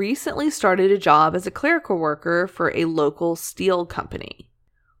she'd recently started a job as a clerical worker for a local steel company.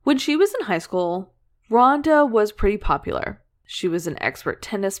 When she was in high school, Rhonda was pretty popular. She was an expert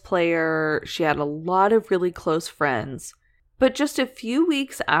tennis player, she had a lot of really close friends. But just a few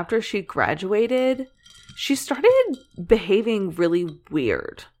weeks after she graduated, she started behaving really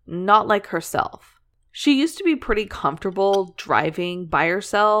weird, not like herself. She used to be pretty comfortable driving by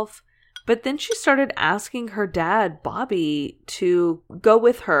herself, but then she started asking her dad, Bobby, to go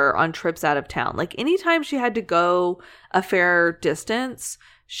with her on trips out of town. Like anytime she had to go a fair distance,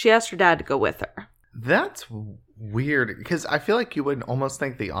 she asked her dad to go with her. That's weird, because I feel like you would almost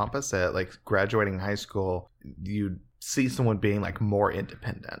think the opposite. Like graduating high school, you'd see someone being like more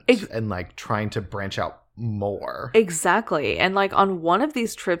independent and like trying to branch out more. Exactly. And like on one of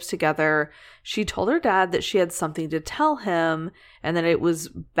these trips together, she told her dad that she had something to tell him and that it was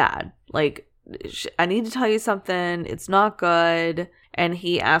bad. Like, I need to tell you something. It's not good. And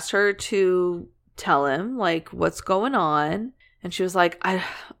he asked her to tell him like what's going on. And she was like, I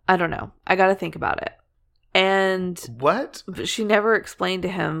don't know. I got to think about it. And what? She never explained to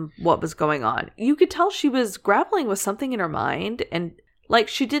him what was going on. You could tell she was grappling with something in her mind, and like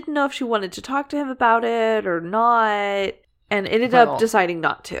she didn't know if she wanted to talk to him about it or not, and ended up deciding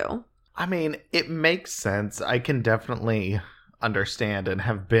not to. I mean, it makes sense. I can definitely understand and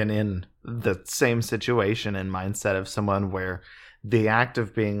have been in the same situation and mindset of someone where the act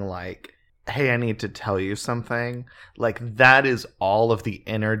of being like, hey, I need to tell you something, like that is all of the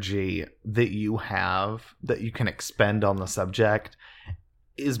energy that you have that you can expend on the subject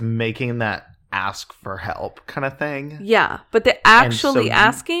is making that ask for help kind of thing. Yeah, but the actually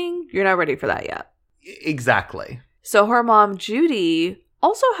asking, you're not ready for that yet. Exactly. So her mom, Judy,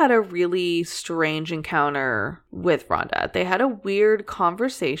 also had a really strange encounter with Rhonda. They had a weird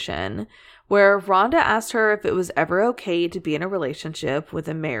conversation where Rhonda asked her if it was ever okay to be in a relationship with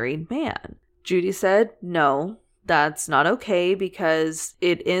a married man. Judy said, no, that's not okay because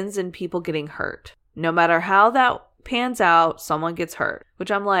it ends in people getting hurt. No matter how that pans out, someone gets hurt.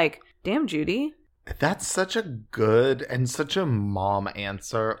 Which I'm like, damn, Judy. That's such a good and such a mom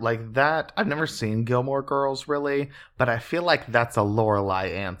answer. Like that, I've never seen Gilmore Girls really, but I feel like that's a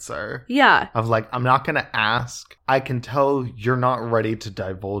Lorelai answer. Yeah. Of like, I'm not going to ask. I can tell you're not ready to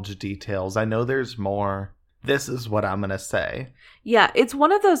divulge details. I know there's more. This is what I'm going to say. Yeah, it's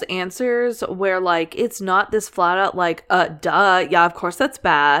one of those answers where like, it's not this flat out like, duh, yeah, of course that's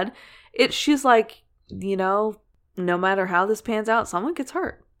bad. She's like, you know, no matter how this pans out, someone gets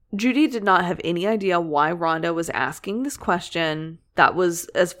hurt. Judy did not have any idea why Rhonda was asking this question. That was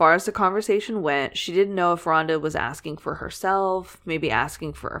as far as the conversation went. She didn't know if Rhonda was asking for herself, maybe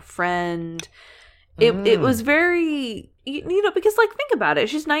asking for a friend. It was very, you know, because like, think about it.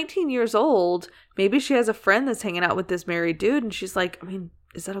 She's 19 years old. Maybe she has a friend that's hanging out with this married dude. And she's like, I mean,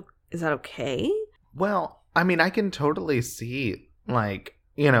 is that okay? Well, I mean, I can totally see like,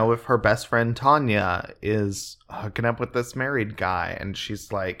 you know, if her best friend Tanya is hooking up with this married guy and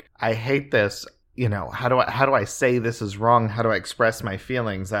she's like, I hate this, you know, how do I say this is wrong? How do I express my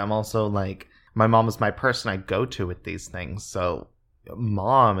feelings? I'm also like, my mom is my person I go to with these things. So,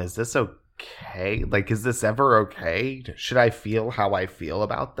 Mom, is this okay? Like, is this ever okay? Should I feel how I feel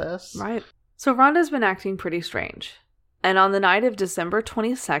about this? Right. So Rhonda's been acting pretty strange. And on the night of December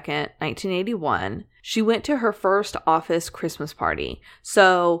 22nd, 1981, she went to her first office Christmas party.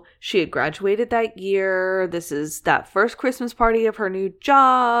 So she had graduated that year. This is that first Christmas party of her new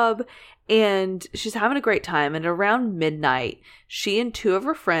job. And she's having a great time. And around midnight, she and two of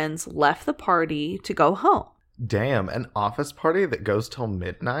her friends left the party to go home. Damn, an office party that goes till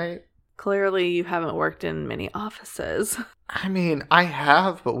midnight? Clearly, you haven't worked in many offices. I mean, I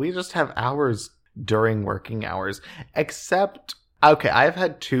have, but we just have hours during working hours, except, okay, I've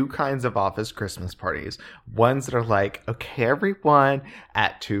had two kinds of office Christmas parties. Ones that are like, okay, everyone,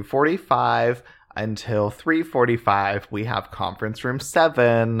 at 2:45 until 3:45, we have conference room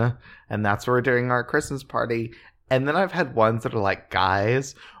 7, and that's where we're doing our Christmas party. And then I've had ones that are like,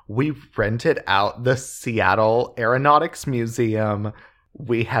 guys, we rented out the Seattle Aeronautics Museum.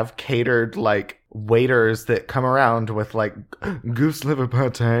 We have catered, like, waiters that come around with, like, goose liver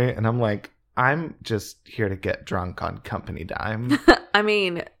pate, and I'm like, I'm just here to get drunk on company dime. I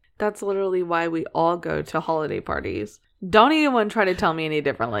mean, that's literally why we all go to holiday parties. Don't anyone try to tell me any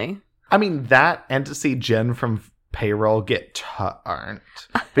differently. I mean, that and to see Jen from payroll get turned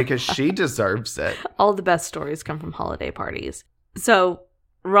because she deserves it. All the best stories come from holiday parties. So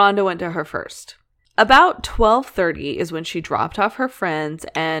Rhonda went to her first. About 12:30 is when she dropped off her friends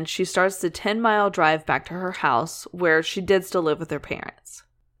and she starts the 10-mile drive back to her house where she did still live with her parents.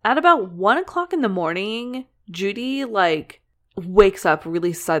 At about 1 o'clock in the morning, Judy, like, wakes up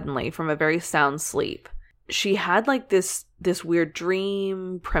really suddenly from a very sound sleep. She had, like, this weird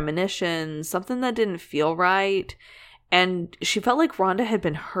dream, premonition, something that didn't feel right. And she felt like Rhonda had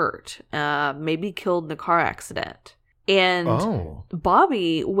been hurt, maybe killed in a car accident. And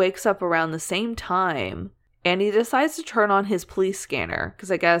Bobby wakes up around the same time, and he decides to turn on his police scanner.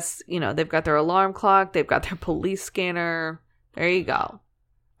 Because I guess, they've got their alarm clock, they've got their police scanner. There you go.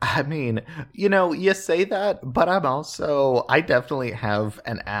 I mean, you say that, but I definitely have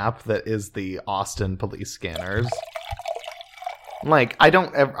an app that is the Austin police scanners. Like, I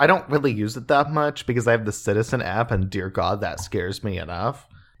don't really use it that much because I have the Citizen app, and dear God, that scares me enough.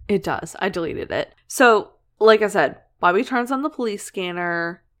 It does. I deleted it. So, like I said, Bobby turns on the police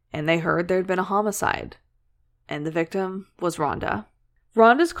scanner, and they heard there'd been a homicide. And the victim was Rhonda.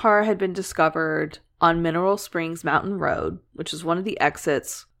 Rhonda's car had been discovered on Mineral Springs Mountain Road, which is one of the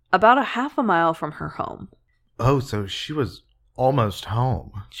exits, about a half a mile from her home. Oh, so she was almost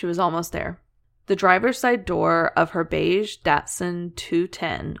home. She was almost there. The driver's side door of her beige Datsun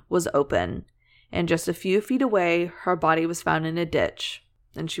 210 was open, and just a few feet away, her body was found in a ditch,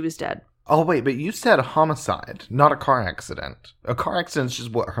 and she was dead. Oh, wait, but you said a homicide, not a car accident. A car accident is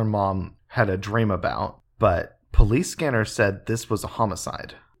just what her mom had a dream about, but police scanner said this was a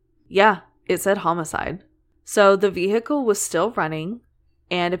homicide. Yeah, it said homicide. So the vehicle was still running,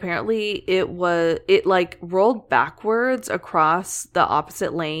 and apparently it rolled backwards across the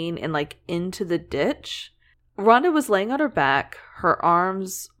opposite lane and into the ditch. Rhonda was laying on her back, her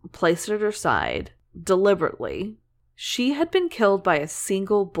arms placed at her side, deliberately. She had been killed by a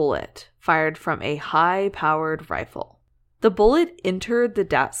single bullet fired from a high-powered rifle. The bullet entered the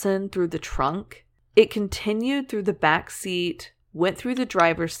Datsun through the trunk. It continued through the back seat, went through the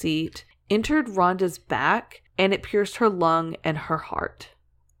driver's seat, entered Rhonda's back, and it pierced her lung and her heart.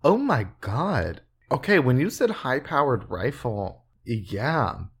 Oh my God. Okay, when you said high-powered rifle,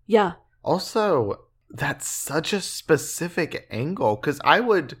 yeah. Yeah. Also, that's such a specific angle, because I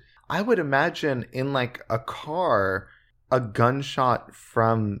would imagine in a car, a gunshot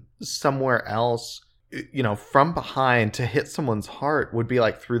from somewhere else, from behind to hit someone's heart would be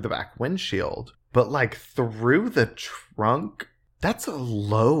through the back windshield. But through the trunk, that's a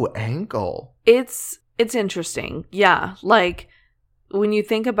low angle. It's interesting. Yeah. When you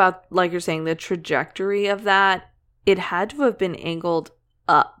think about, you're saying, the trajectory of that, it had to have been angled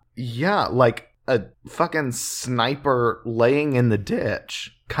up. Yeah, like a fucking sniper laying in the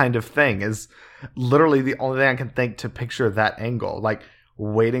ditch kind of thing is literally the only thing I can think to picture that angle.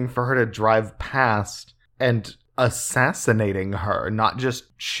 Waiting for her to drive past and assassinating her, not just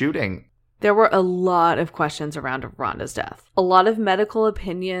shooting. There were a lot of questions around Rhonda's death. A lot of medical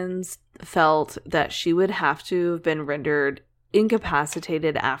opinions felt that she would have to have been rendered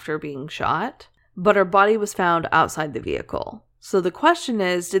incapacitated after being shot, but her body was found outside the vehicle. So the question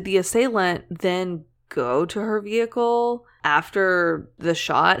is, did the assailant then go to her vehicle after the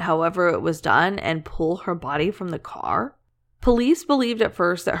shot, however it was done, and pull her body from the car? Police believed at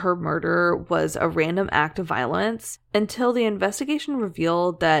first that her murder was a random act of violence until the investigation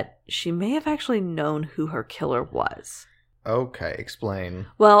revealed that she may have actually known who her killer was. Okay, explain.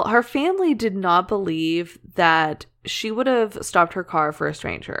 Well, her family did not believe that she would have stopped her car for a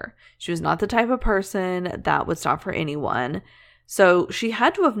stranger. She was not the type of person that would stop for anyone. So she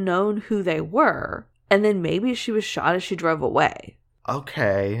had to have known who they were, and then maybe she was shot as she drove away.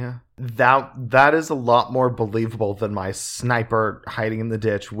 Okay. That is a lot more believable than my sniper hiding in the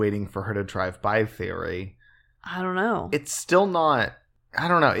ditch waiting for her to drive by theory. I don't know. It's still not... I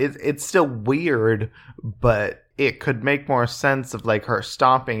don't know. It's still weird, but it could make more sense of her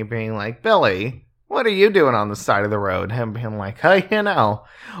stopping and being like, Billy, what are you doing on the side of the road? Him being like, hey,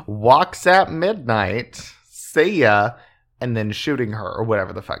 walks at midnight, see ya, and then shooting her or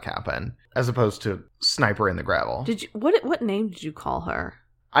whatever the fuck happened, as opposed to sniper in the gravel. Did you what name did you call her?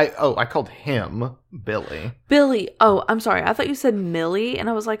 I called him Billy. Billy. Oh, I'm sorry. I thought you said Millie, and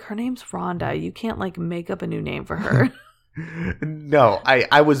I was like, her name's Rhonda. You can't make up a new name for her. No,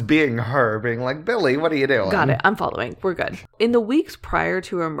 I was being her, being like, Billy, what are you doing? Got it. I'm following. We're good. In the weeks prior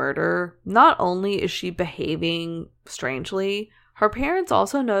to her murder, not only is she behaving strangely, her parents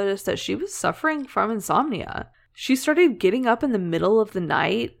also noticed that she was suffering from insomnia. She started getting up in the middle of the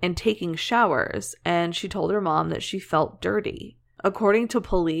night and taking showers, and she told her mom that she felt dirty. According to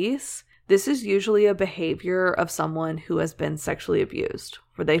police, this is usually a behavior of someone who has been sexually abused,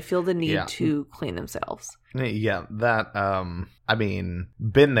 where they feel the need to clean themselves. Yeah, that,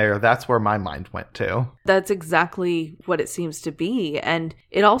 been there. That's where my mind went to. That's exactly what it seems to be. And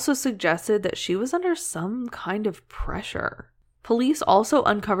it also suggested that she was under some kind of pressure. Police also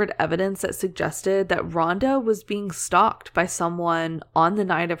uncovered evidence that suggested that Rhonda was being stalked by someone on the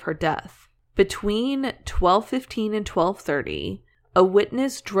night of her death. Between 12:15 and 12:30, a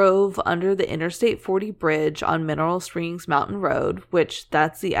witness drove under the Interstate 40 bridge on Mineral Springs Mountain Road, which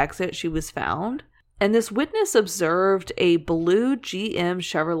that's the exit she was found. And this witness observed a blue GM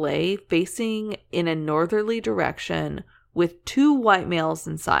Chevrolet facing in a northerly direction with 2 white males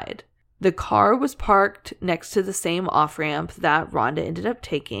inside. The car was parked next to the same off-ramp that Rhonda ended up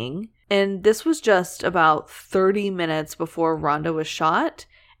taking. And this was just about 30 minutes before Rhonda was shot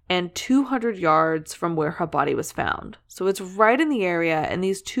and 200 yards from where her body was found. So it's right in the area, and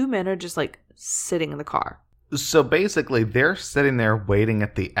these 2 men are just like sitting in the car. So basically, they're sitting there waiting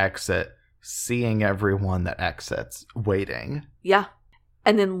at the exit, seeing everyone that exits, waiting. Yeah.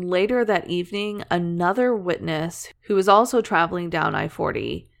 And then later that evening, another witness who was also traveling down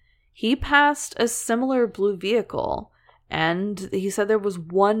I-40, he passed a similar blue vehicle, and he said there was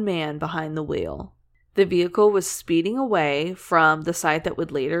 1 man behind the wheel. The vehicle was speeding away from the site that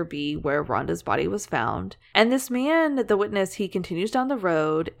would later be where Rhonda's body was found. And this man, the witness, he continues down the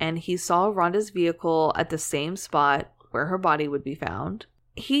road, and he saw Rhonda's vehicle at the same spot where her body would be found.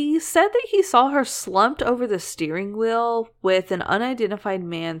 He said that he saw her slumped over the steering wheel with an unidentified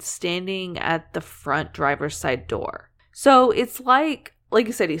man standing at the front driver's side door. So it's like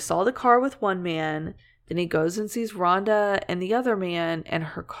you said, he saw the car with 1 man, then he goes and sees Rhonda and the other man and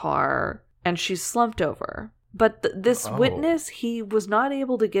her car, and she's slumped over. But this witness, he was not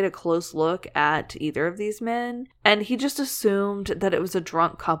able to get a close look at either of these men, and he just assumed that it was a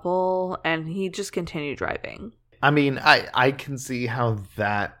drunk couple, and he just continued driving. I mean, I can see how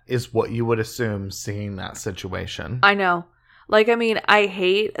that is what you would assume seeing that situation. I know. I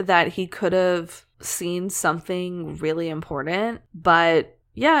hate that he could have seen something really important, but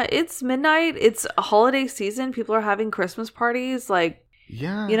yeah, it's midnight. It's a holiday season. People are having Christmas parties.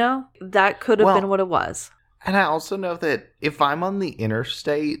 Yeah. That could have been what it was. And I also know that if I'm on the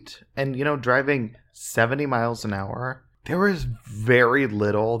interstate and, driving 70 miles an hour, there is very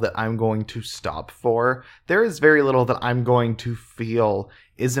little that I'm going to stop for. There is very little that I'm going to feel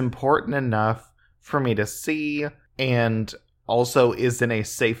is important enough for me to see, and also is in a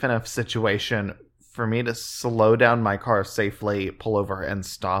safe enough situation for me to slow down my car safely, pull over, and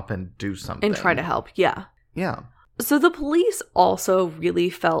stop and do something. And try to help, yeah. Yeah. So the police also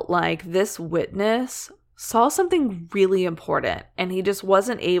really felt like this witness saw something really important, and he just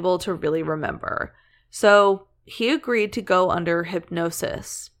wasn't able to really remember. So he agreed to go under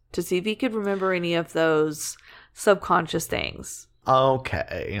hypnosis to see if he could remember any of those subconscious things.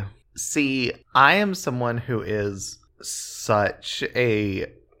 Okay. See, I am someone who is such a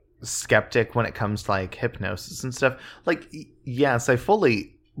skeptic when it comes to hypnosis and stuff. Yes, I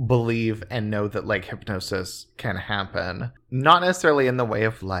fully believe and know that hypnosis can happen. Not necessarily in the way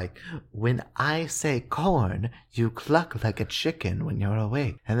of when I say corn, you cluck like a chicken when you're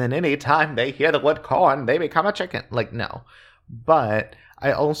awake. And then anytime they hear the word corn, they become a chicken. No. But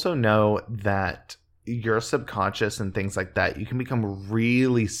I also know that your subconscious and things like that, you can become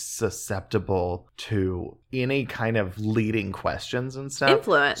really susceptible to any kind of leading questions and stuff.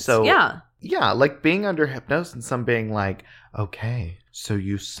 Influence. So, yeah. Yeah, being under hypnosis and some being okay, so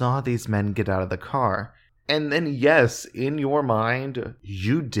you saw these men get out of the car. And then, yes, in your mind,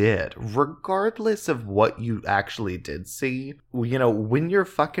 you did. Regardless of what you actually did see, when you're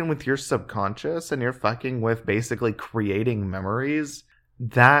fucking with your subconscious and you're fucking with basically creating memories,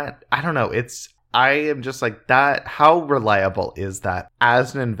 that, I don't know, I am just that, how reliable is that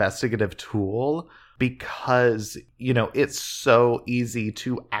as an investigative tool? Because, it's so easy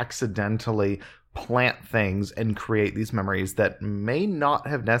to accidentally plant things and create these memories that may not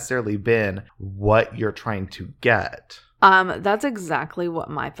have necessarily been what you're trying to get. That's exactly what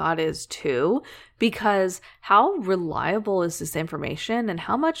my thought is too, because how reliable is this information, and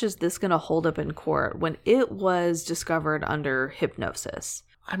how much is this going to hold up in court when it was discovered under hypnosis?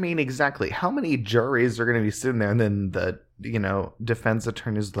 I mean, exactly. How many juries are going to be sitting there, and then the, defense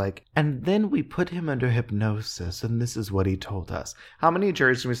attorney's and then we put him under hypnosis, and this is what he told us. How many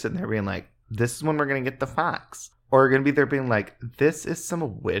juries are going to be sitting there being this is when we're going to get the facts? Or are going to be there being this is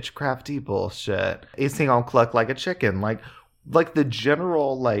some witchcrafty bullshit. He's saying all cluck like a chicken. The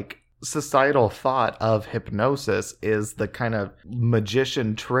general, societal thought of hypnosis is the kind of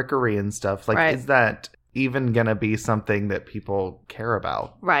magician trickery and stuff. Right. Is that even going to be something that people care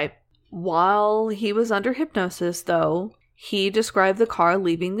about? Right. While he was under hypnosis, though, he described the car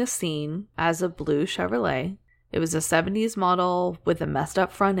leaving the scene as a blue Chevrolet. It was a 70s model with a messed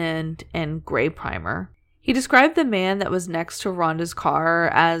up front end and gray primer. He described the man that was next to Rhonda's car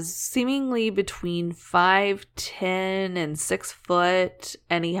as seemingly between 5'10" and 6 foot,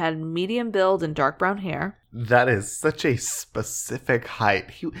 and he had medium build and dark brown hair. That is such a specific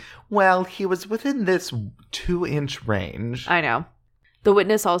height. He was within this 2-inch range. I know. The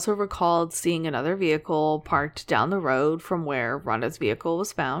witness also recalled seeing another vehicle parked down the road from where Rhonda's vehicle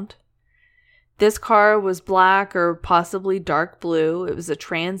was found. This car was black or possibly dark blue. It was a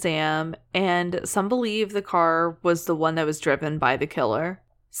Trans Am, and some believe the car was the one that was driven by the killer.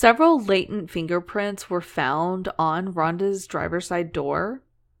 Several latent fingerprints were found on Rhonda's driver's side door.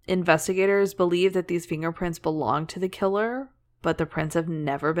 Investigators believe that these fingerprints belong to the killer, but the prints have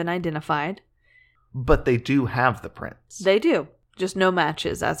never been identified. But they do have the prints. They do, just no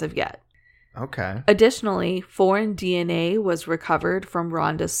matches as of yet. Okay. Additionally, foreign DNA was recovered from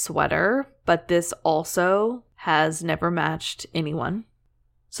Rhonda's sweater, but this also has never matched anyone.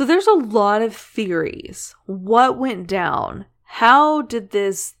 So there's a lot of theories. What went down? How did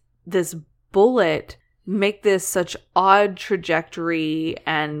this bullet make this such odd trajectory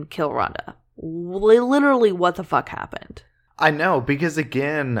and kill Rhonda? Literally, what the fuck happened? I know, because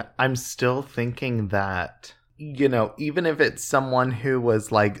again, I'm still thinking that, you know, even if it's someone who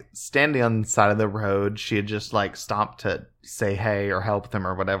was like standing on the side of the road, she had just like stopped to say hey or help them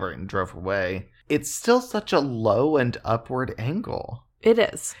or whatever and drove away. It's still such a low and upward angle. It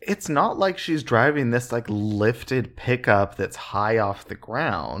is. It's not like she's driving this like lifted pickup that's high off the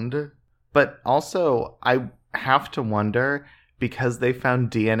ground. But also, I have to wonder, because they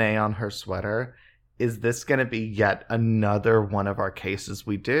found DNA on her sweater, is this going to be yet another one of our cases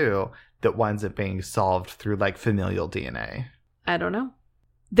we do that winds up being solved through like familial DNA? I don't know.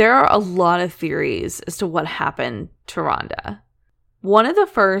 There are a lot of theories as to what happened to Rhonda. One of the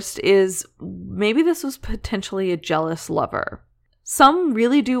first is maybe this was potentially a jealous lover. Some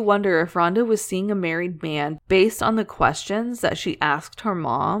really do wonder if Rhonda was seeing a married man based on the questions that she asked her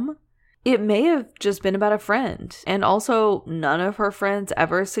mom. It may have just been about a friend. And also, none of her friends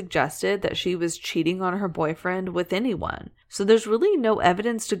ever suggested that she was cheating on her boyfriend with anyone. So there's really no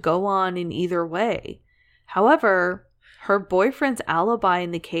evidence to go on in either way. However, her boyfriend's alibi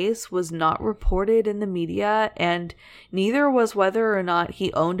in the case was not reported in the media, and neither was whether or not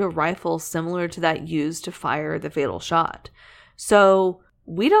he owned a rifle similar to that used to fire the fatal shot. So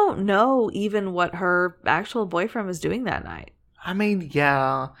we don't know even what her actual boyfriend was doing that night. I mean,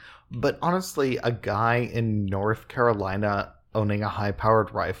 yeah, but honestly, a guy in North Carolina owning a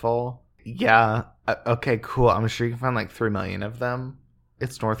high-powered rifle, yeah, okay, cool. I'm sure you can find like 3 million of them.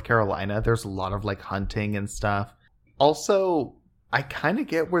 It's North Carolina. There's a lot of like hunting and stuff. Also, I kind of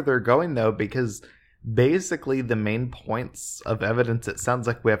get where they're going though, because basically the main points of evidence it sounds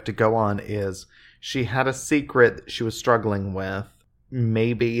like we have to go on is she had a secret that she was struggling with.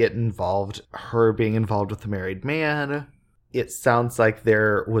 Maybe it involved her being involved with a married man. It sounds like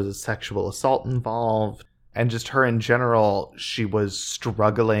there was a sexual assault involved. And just her in general, she was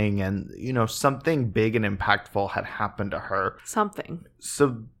struggling and, you know, something big and impactful had happened to her. Something.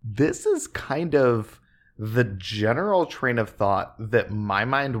 So this is kind of the general train of thought that my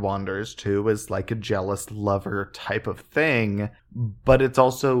mind wanders to, is like a jealous lover type of thing. But it's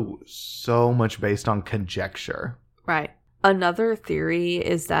also so much based on conjecture. Right. Another theory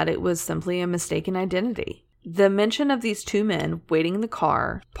is that it was simply a mistaken identity. The mention of these two men waiting in the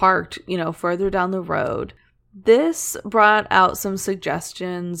car, parked, further down the road, this brought out some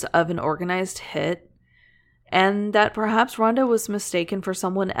suggestions of an organized hit, and that perhaps Rhonda was mistaken for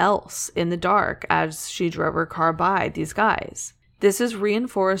someone else in the dark as she drove her car by these guys. This is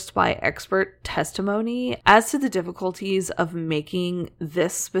reinforced by expert testimony as to the difficulties of making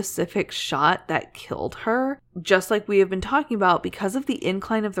this specific shot that killed her, just like we have been talking about, because of the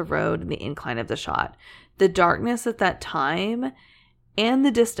incline of the road and the incline of the shot, the darkness at that time, and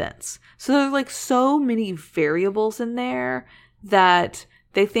the distance. So there's like so many variables in there that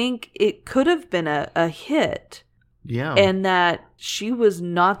they think it could have been a hit. Yeah. And that she was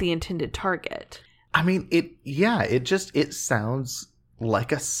not the intended target. I mean, it sounds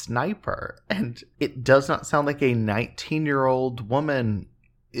like a sniper, and it does not sound like a 19-year-old woman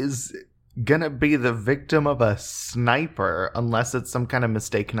is gonna be the victim of a sniper unless it's some kind of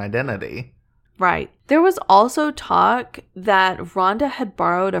mistaken identity. Right. There was also talk that Rhonda had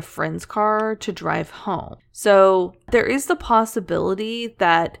borrowed a friend's car to drive home. So there is the possibility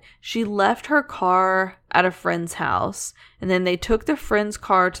that she left her car at a friend's house, and then they took the friend's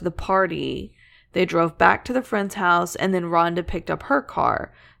car to the party. They drove back to the friend's house, and then Rhonda picked up her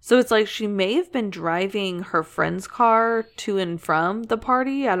car. So it's like she may have been driving her friend's car to and from the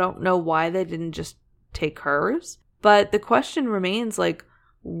party. I don't know why they didn't just take hers. But the question remains, like,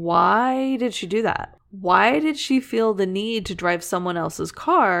 why did she do that? Why did she feel the need to drive someone else's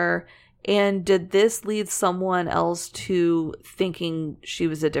car? And did this lead someone else to thinking she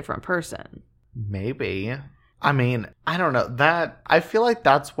was a different person? Maybe. I mean, I don't know. I feel like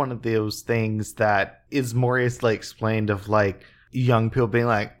that's one of those things that is more easily explained of like young people being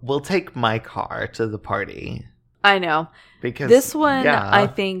like, we'll take my car to the party. I know. Because this one, yeah. I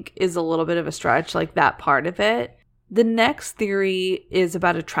think, is a little bit of a stretch, like that part of it. The next theory is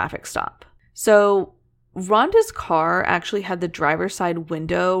about a traffic stop. So Rhonda's car actually had the driver's side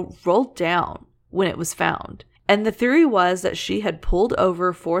window rolled down when it was found. And the theory was that she had pulled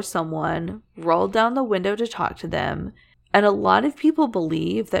over for someone, rolled down the window to talk to them. And a lot of people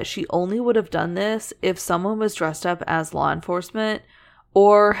believe that she only would have done this if someone was dressed up as law enforcement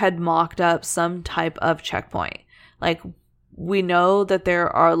or had mocked up some type of checkpoint. Like, we know that there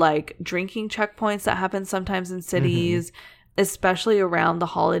are like drinking checkpoints that happen sometimes in cities, especially around the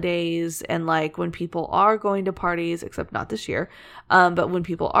holidays and like when people are going to parties, except not this year. But when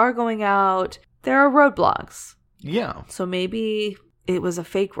people are going out, there are roadblocks. Yeah. So maybe it was a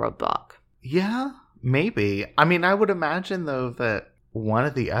fake roadblock. Yeah, maybe. I mean, I would imagine, though, that one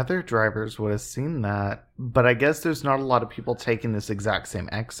of the other drivers would have seen that. But I guess there's not a lot of people taking this exact same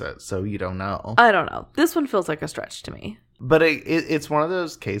exit, so you don't know. I don't know. This one feels like a stretch to me. But it's one of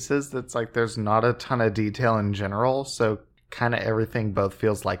those cases that's like there's not a ton of detail in general, so kind of everything both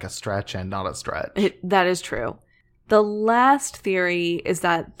feels like a stretch and not a stretch. That is true. The last theory is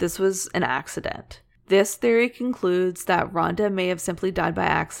that this was an accident. This theory concludes that Rhonda may have simply died by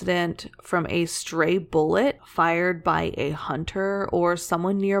accident from a stray bullet fired by a hunter or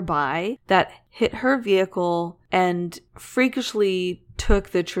someone nearby that hit her vehicle and freakishly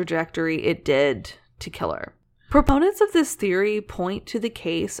took the trajectory it did to kill her. Proponents of this theory point to the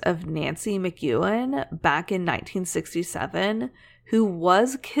case of Nancy McEwen back in 1967, who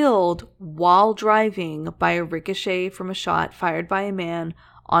was killed while driving by a ricochet from a shot fired by a man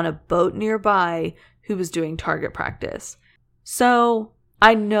on a boat nearby who was doing target practice. So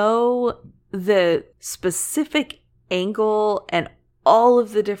I know the specific angle and all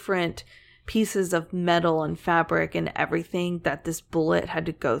of the different pieces of metal and fabric and everything that this bullet had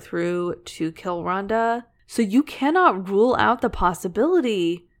to go through to kill Rhonda. So you cannot rule out the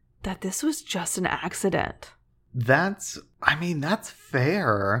possibility that this was just an accident. That's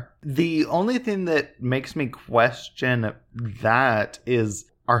fair. The only thing that makes me question that is,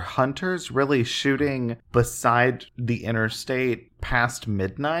 are hunters really shooting beside the interstate past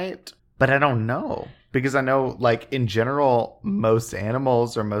midnight? But I don't know. Because I know, like, in general, most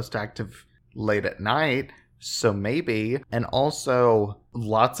animals are most active late at night. So maybe. And also,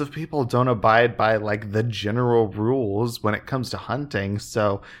 lots of people don't abide by, like, the general rules when it comes to hunting.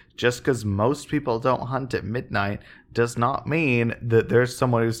 So just because most people don't hunt at midnight does not mean that there's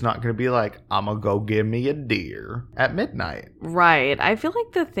someone who's not going to be like, I'm going to go give me a deer at midnight. Right. I feel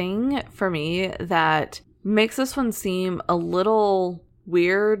like the thing for me that makes this one seem a little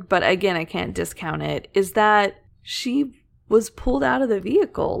weird, but again, I can't discount it, is that she was pulled out of the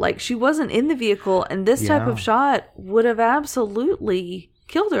vehicle. Like, she wasn't in the vehicle, and this type of shot would have absolutely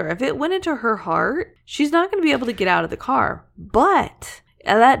killed her. If it went into her heart, she's not going to be able to get out of the car. But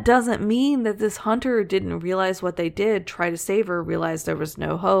that doesn't mean that this hunter didn't realize what they did, try to save her, realize there was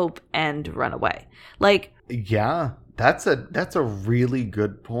no hope, and run away. Like, yeah, that's a really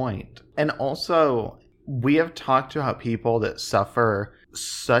good point. And also, we have talked about people that suffer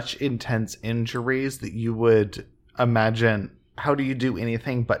such intense injuries that you would imagine, how do you do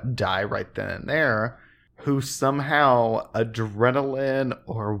anything but die right then and there, who somehow adrenaline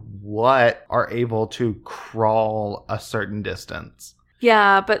or what are able to crawl a certain distance.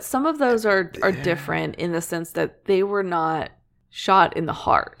 Yeah, but some of those are different in the sense that they were not shot in the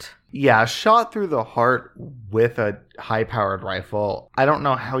heart. Yeah, shot through the heart with a high-powered rifle. I don't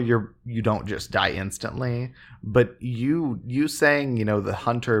know how you don't just die instantly, but you saying, you know, the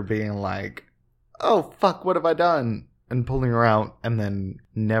hunter being like, oh, fuck, what have I done? And pulling her out and then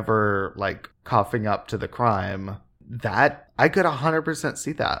never, like, coughing up to the crime. That, I could 100%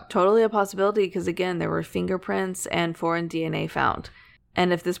 see that. Totally a possibility because, again, there were fingerprints and foreign DNA found.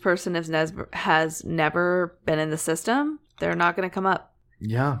 And if this person has never been in the system, they're not going to come up.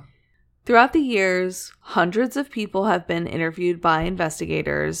 Yeah. Throughout the years, hundreds of people have been interviewed by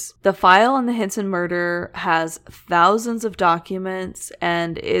investigators. The file on the Hinson murder has thousands of documents,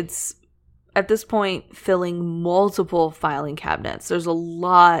 and it's, at this point, filling multiple filing cabinets. There's a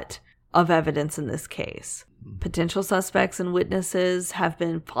lot of evidence in this case. Potential suspects and witnesses have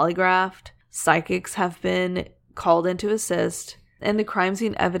been polygraphed. Psychics have been called in to assist. And the crime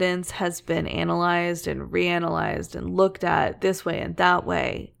scene evidence has been analyzed and reanalyzed and looked at this way and that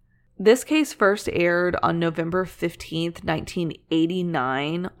way. This case first aired on November 15th,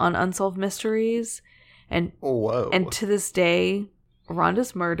 1989 on Unsolved Mysteries. And to this day,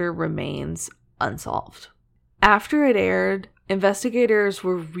 Rhonda's murder remains unsolved. After it aired, Investigators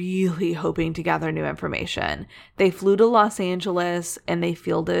were really hoping to gather new information. They flew to Los Angeles and they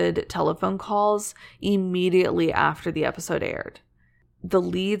fielded telephone calls immediately after the episode aired. The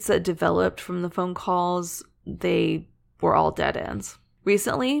leads that developed from the phone calls, they were all dead ends.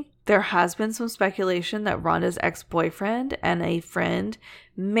 Recently, there has been some speculation that Rhonda's ex-boyfriend and a friend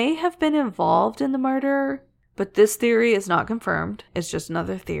may have been involved in the murder, but this theory is not confirmed. It's just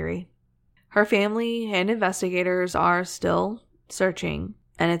another theory. Her family and investigators are still searching,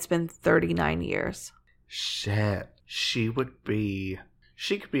 and it's been 39 years. Shit. She could be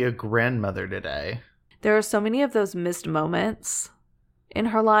a grandmother today. There are so many of those missed moments in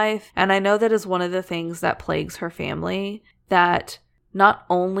her life, and I know that is one of the things that plagues her family, that not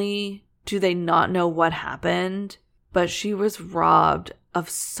only do they not know what happened, but she was robbed of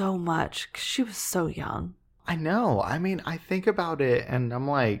so much because she was so young. I know. I mean, I think about it and I'm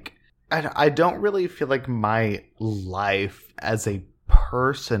like, I don't really feel like my life as a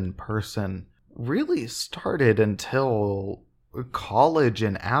person really started until college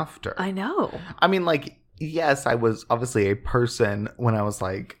and after. I know. I mean, like, yes, I was obviously a person when I was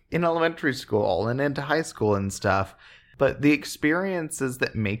like in elementary school and into high school and stuff. But the experiences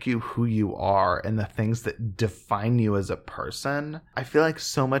that make you who you are and the things that define you as a person, I feel like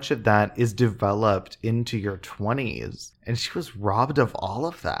so much of that is developed into your 20s. And she was robbed of all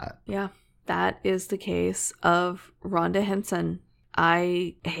of that. Yeah, that is the case of Rhonda Henson.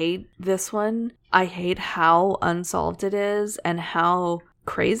 I hate this one. I hate how unsolved it is and how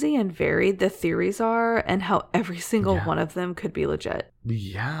crazy and varied the theories are and how every single one of them could be legit.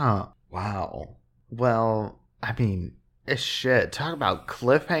 Yeah. Wow. Well, I mean, shit. Talk about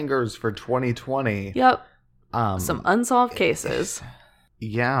cliffhangers for 2020. Yep. Some unsolved cases.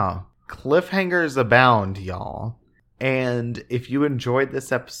 Yeah. Cliffhangers abound, y'all. And if you enjoyed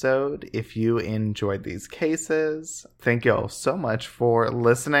this episode, if you enjoyed these cases, thank you all so much for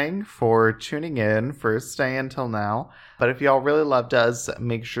listening, for tuning in, for staying until now. But if y'all really loved us,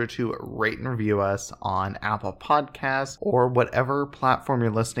 make sure to rate and review us on Apple Podcasts or whatever platform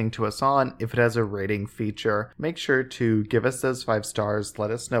you're listening to us on. If it has a rating feature, make sure to give us those 5 stars. Let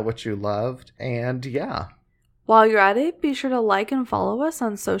us know what you loved. And yeah. While you're at it, be sure to like and follow us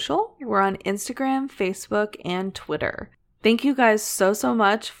on social. We're on Instagram, Facebook, and Twitter. Thank you guys so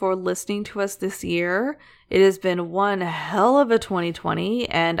much for listening to us this year. It has been one hell of a 2020,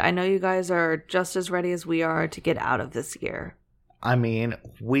 and I know you guys are just as ready as we are to get out of this year. I mean,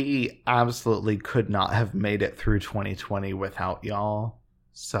 we absolutely could not have made it through 2020 without y'all.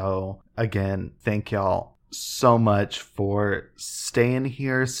 So, again, thank y'all so much for staying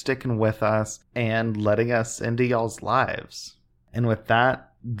here, sticking with us, and letting us into y'all's lives. And with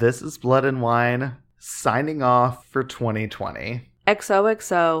that, this is Blood and Wine, signing off for 2020.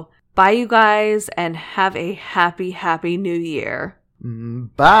 XOXO. Bye, you guys, and have a happy new year.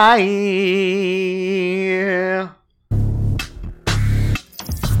 Bye!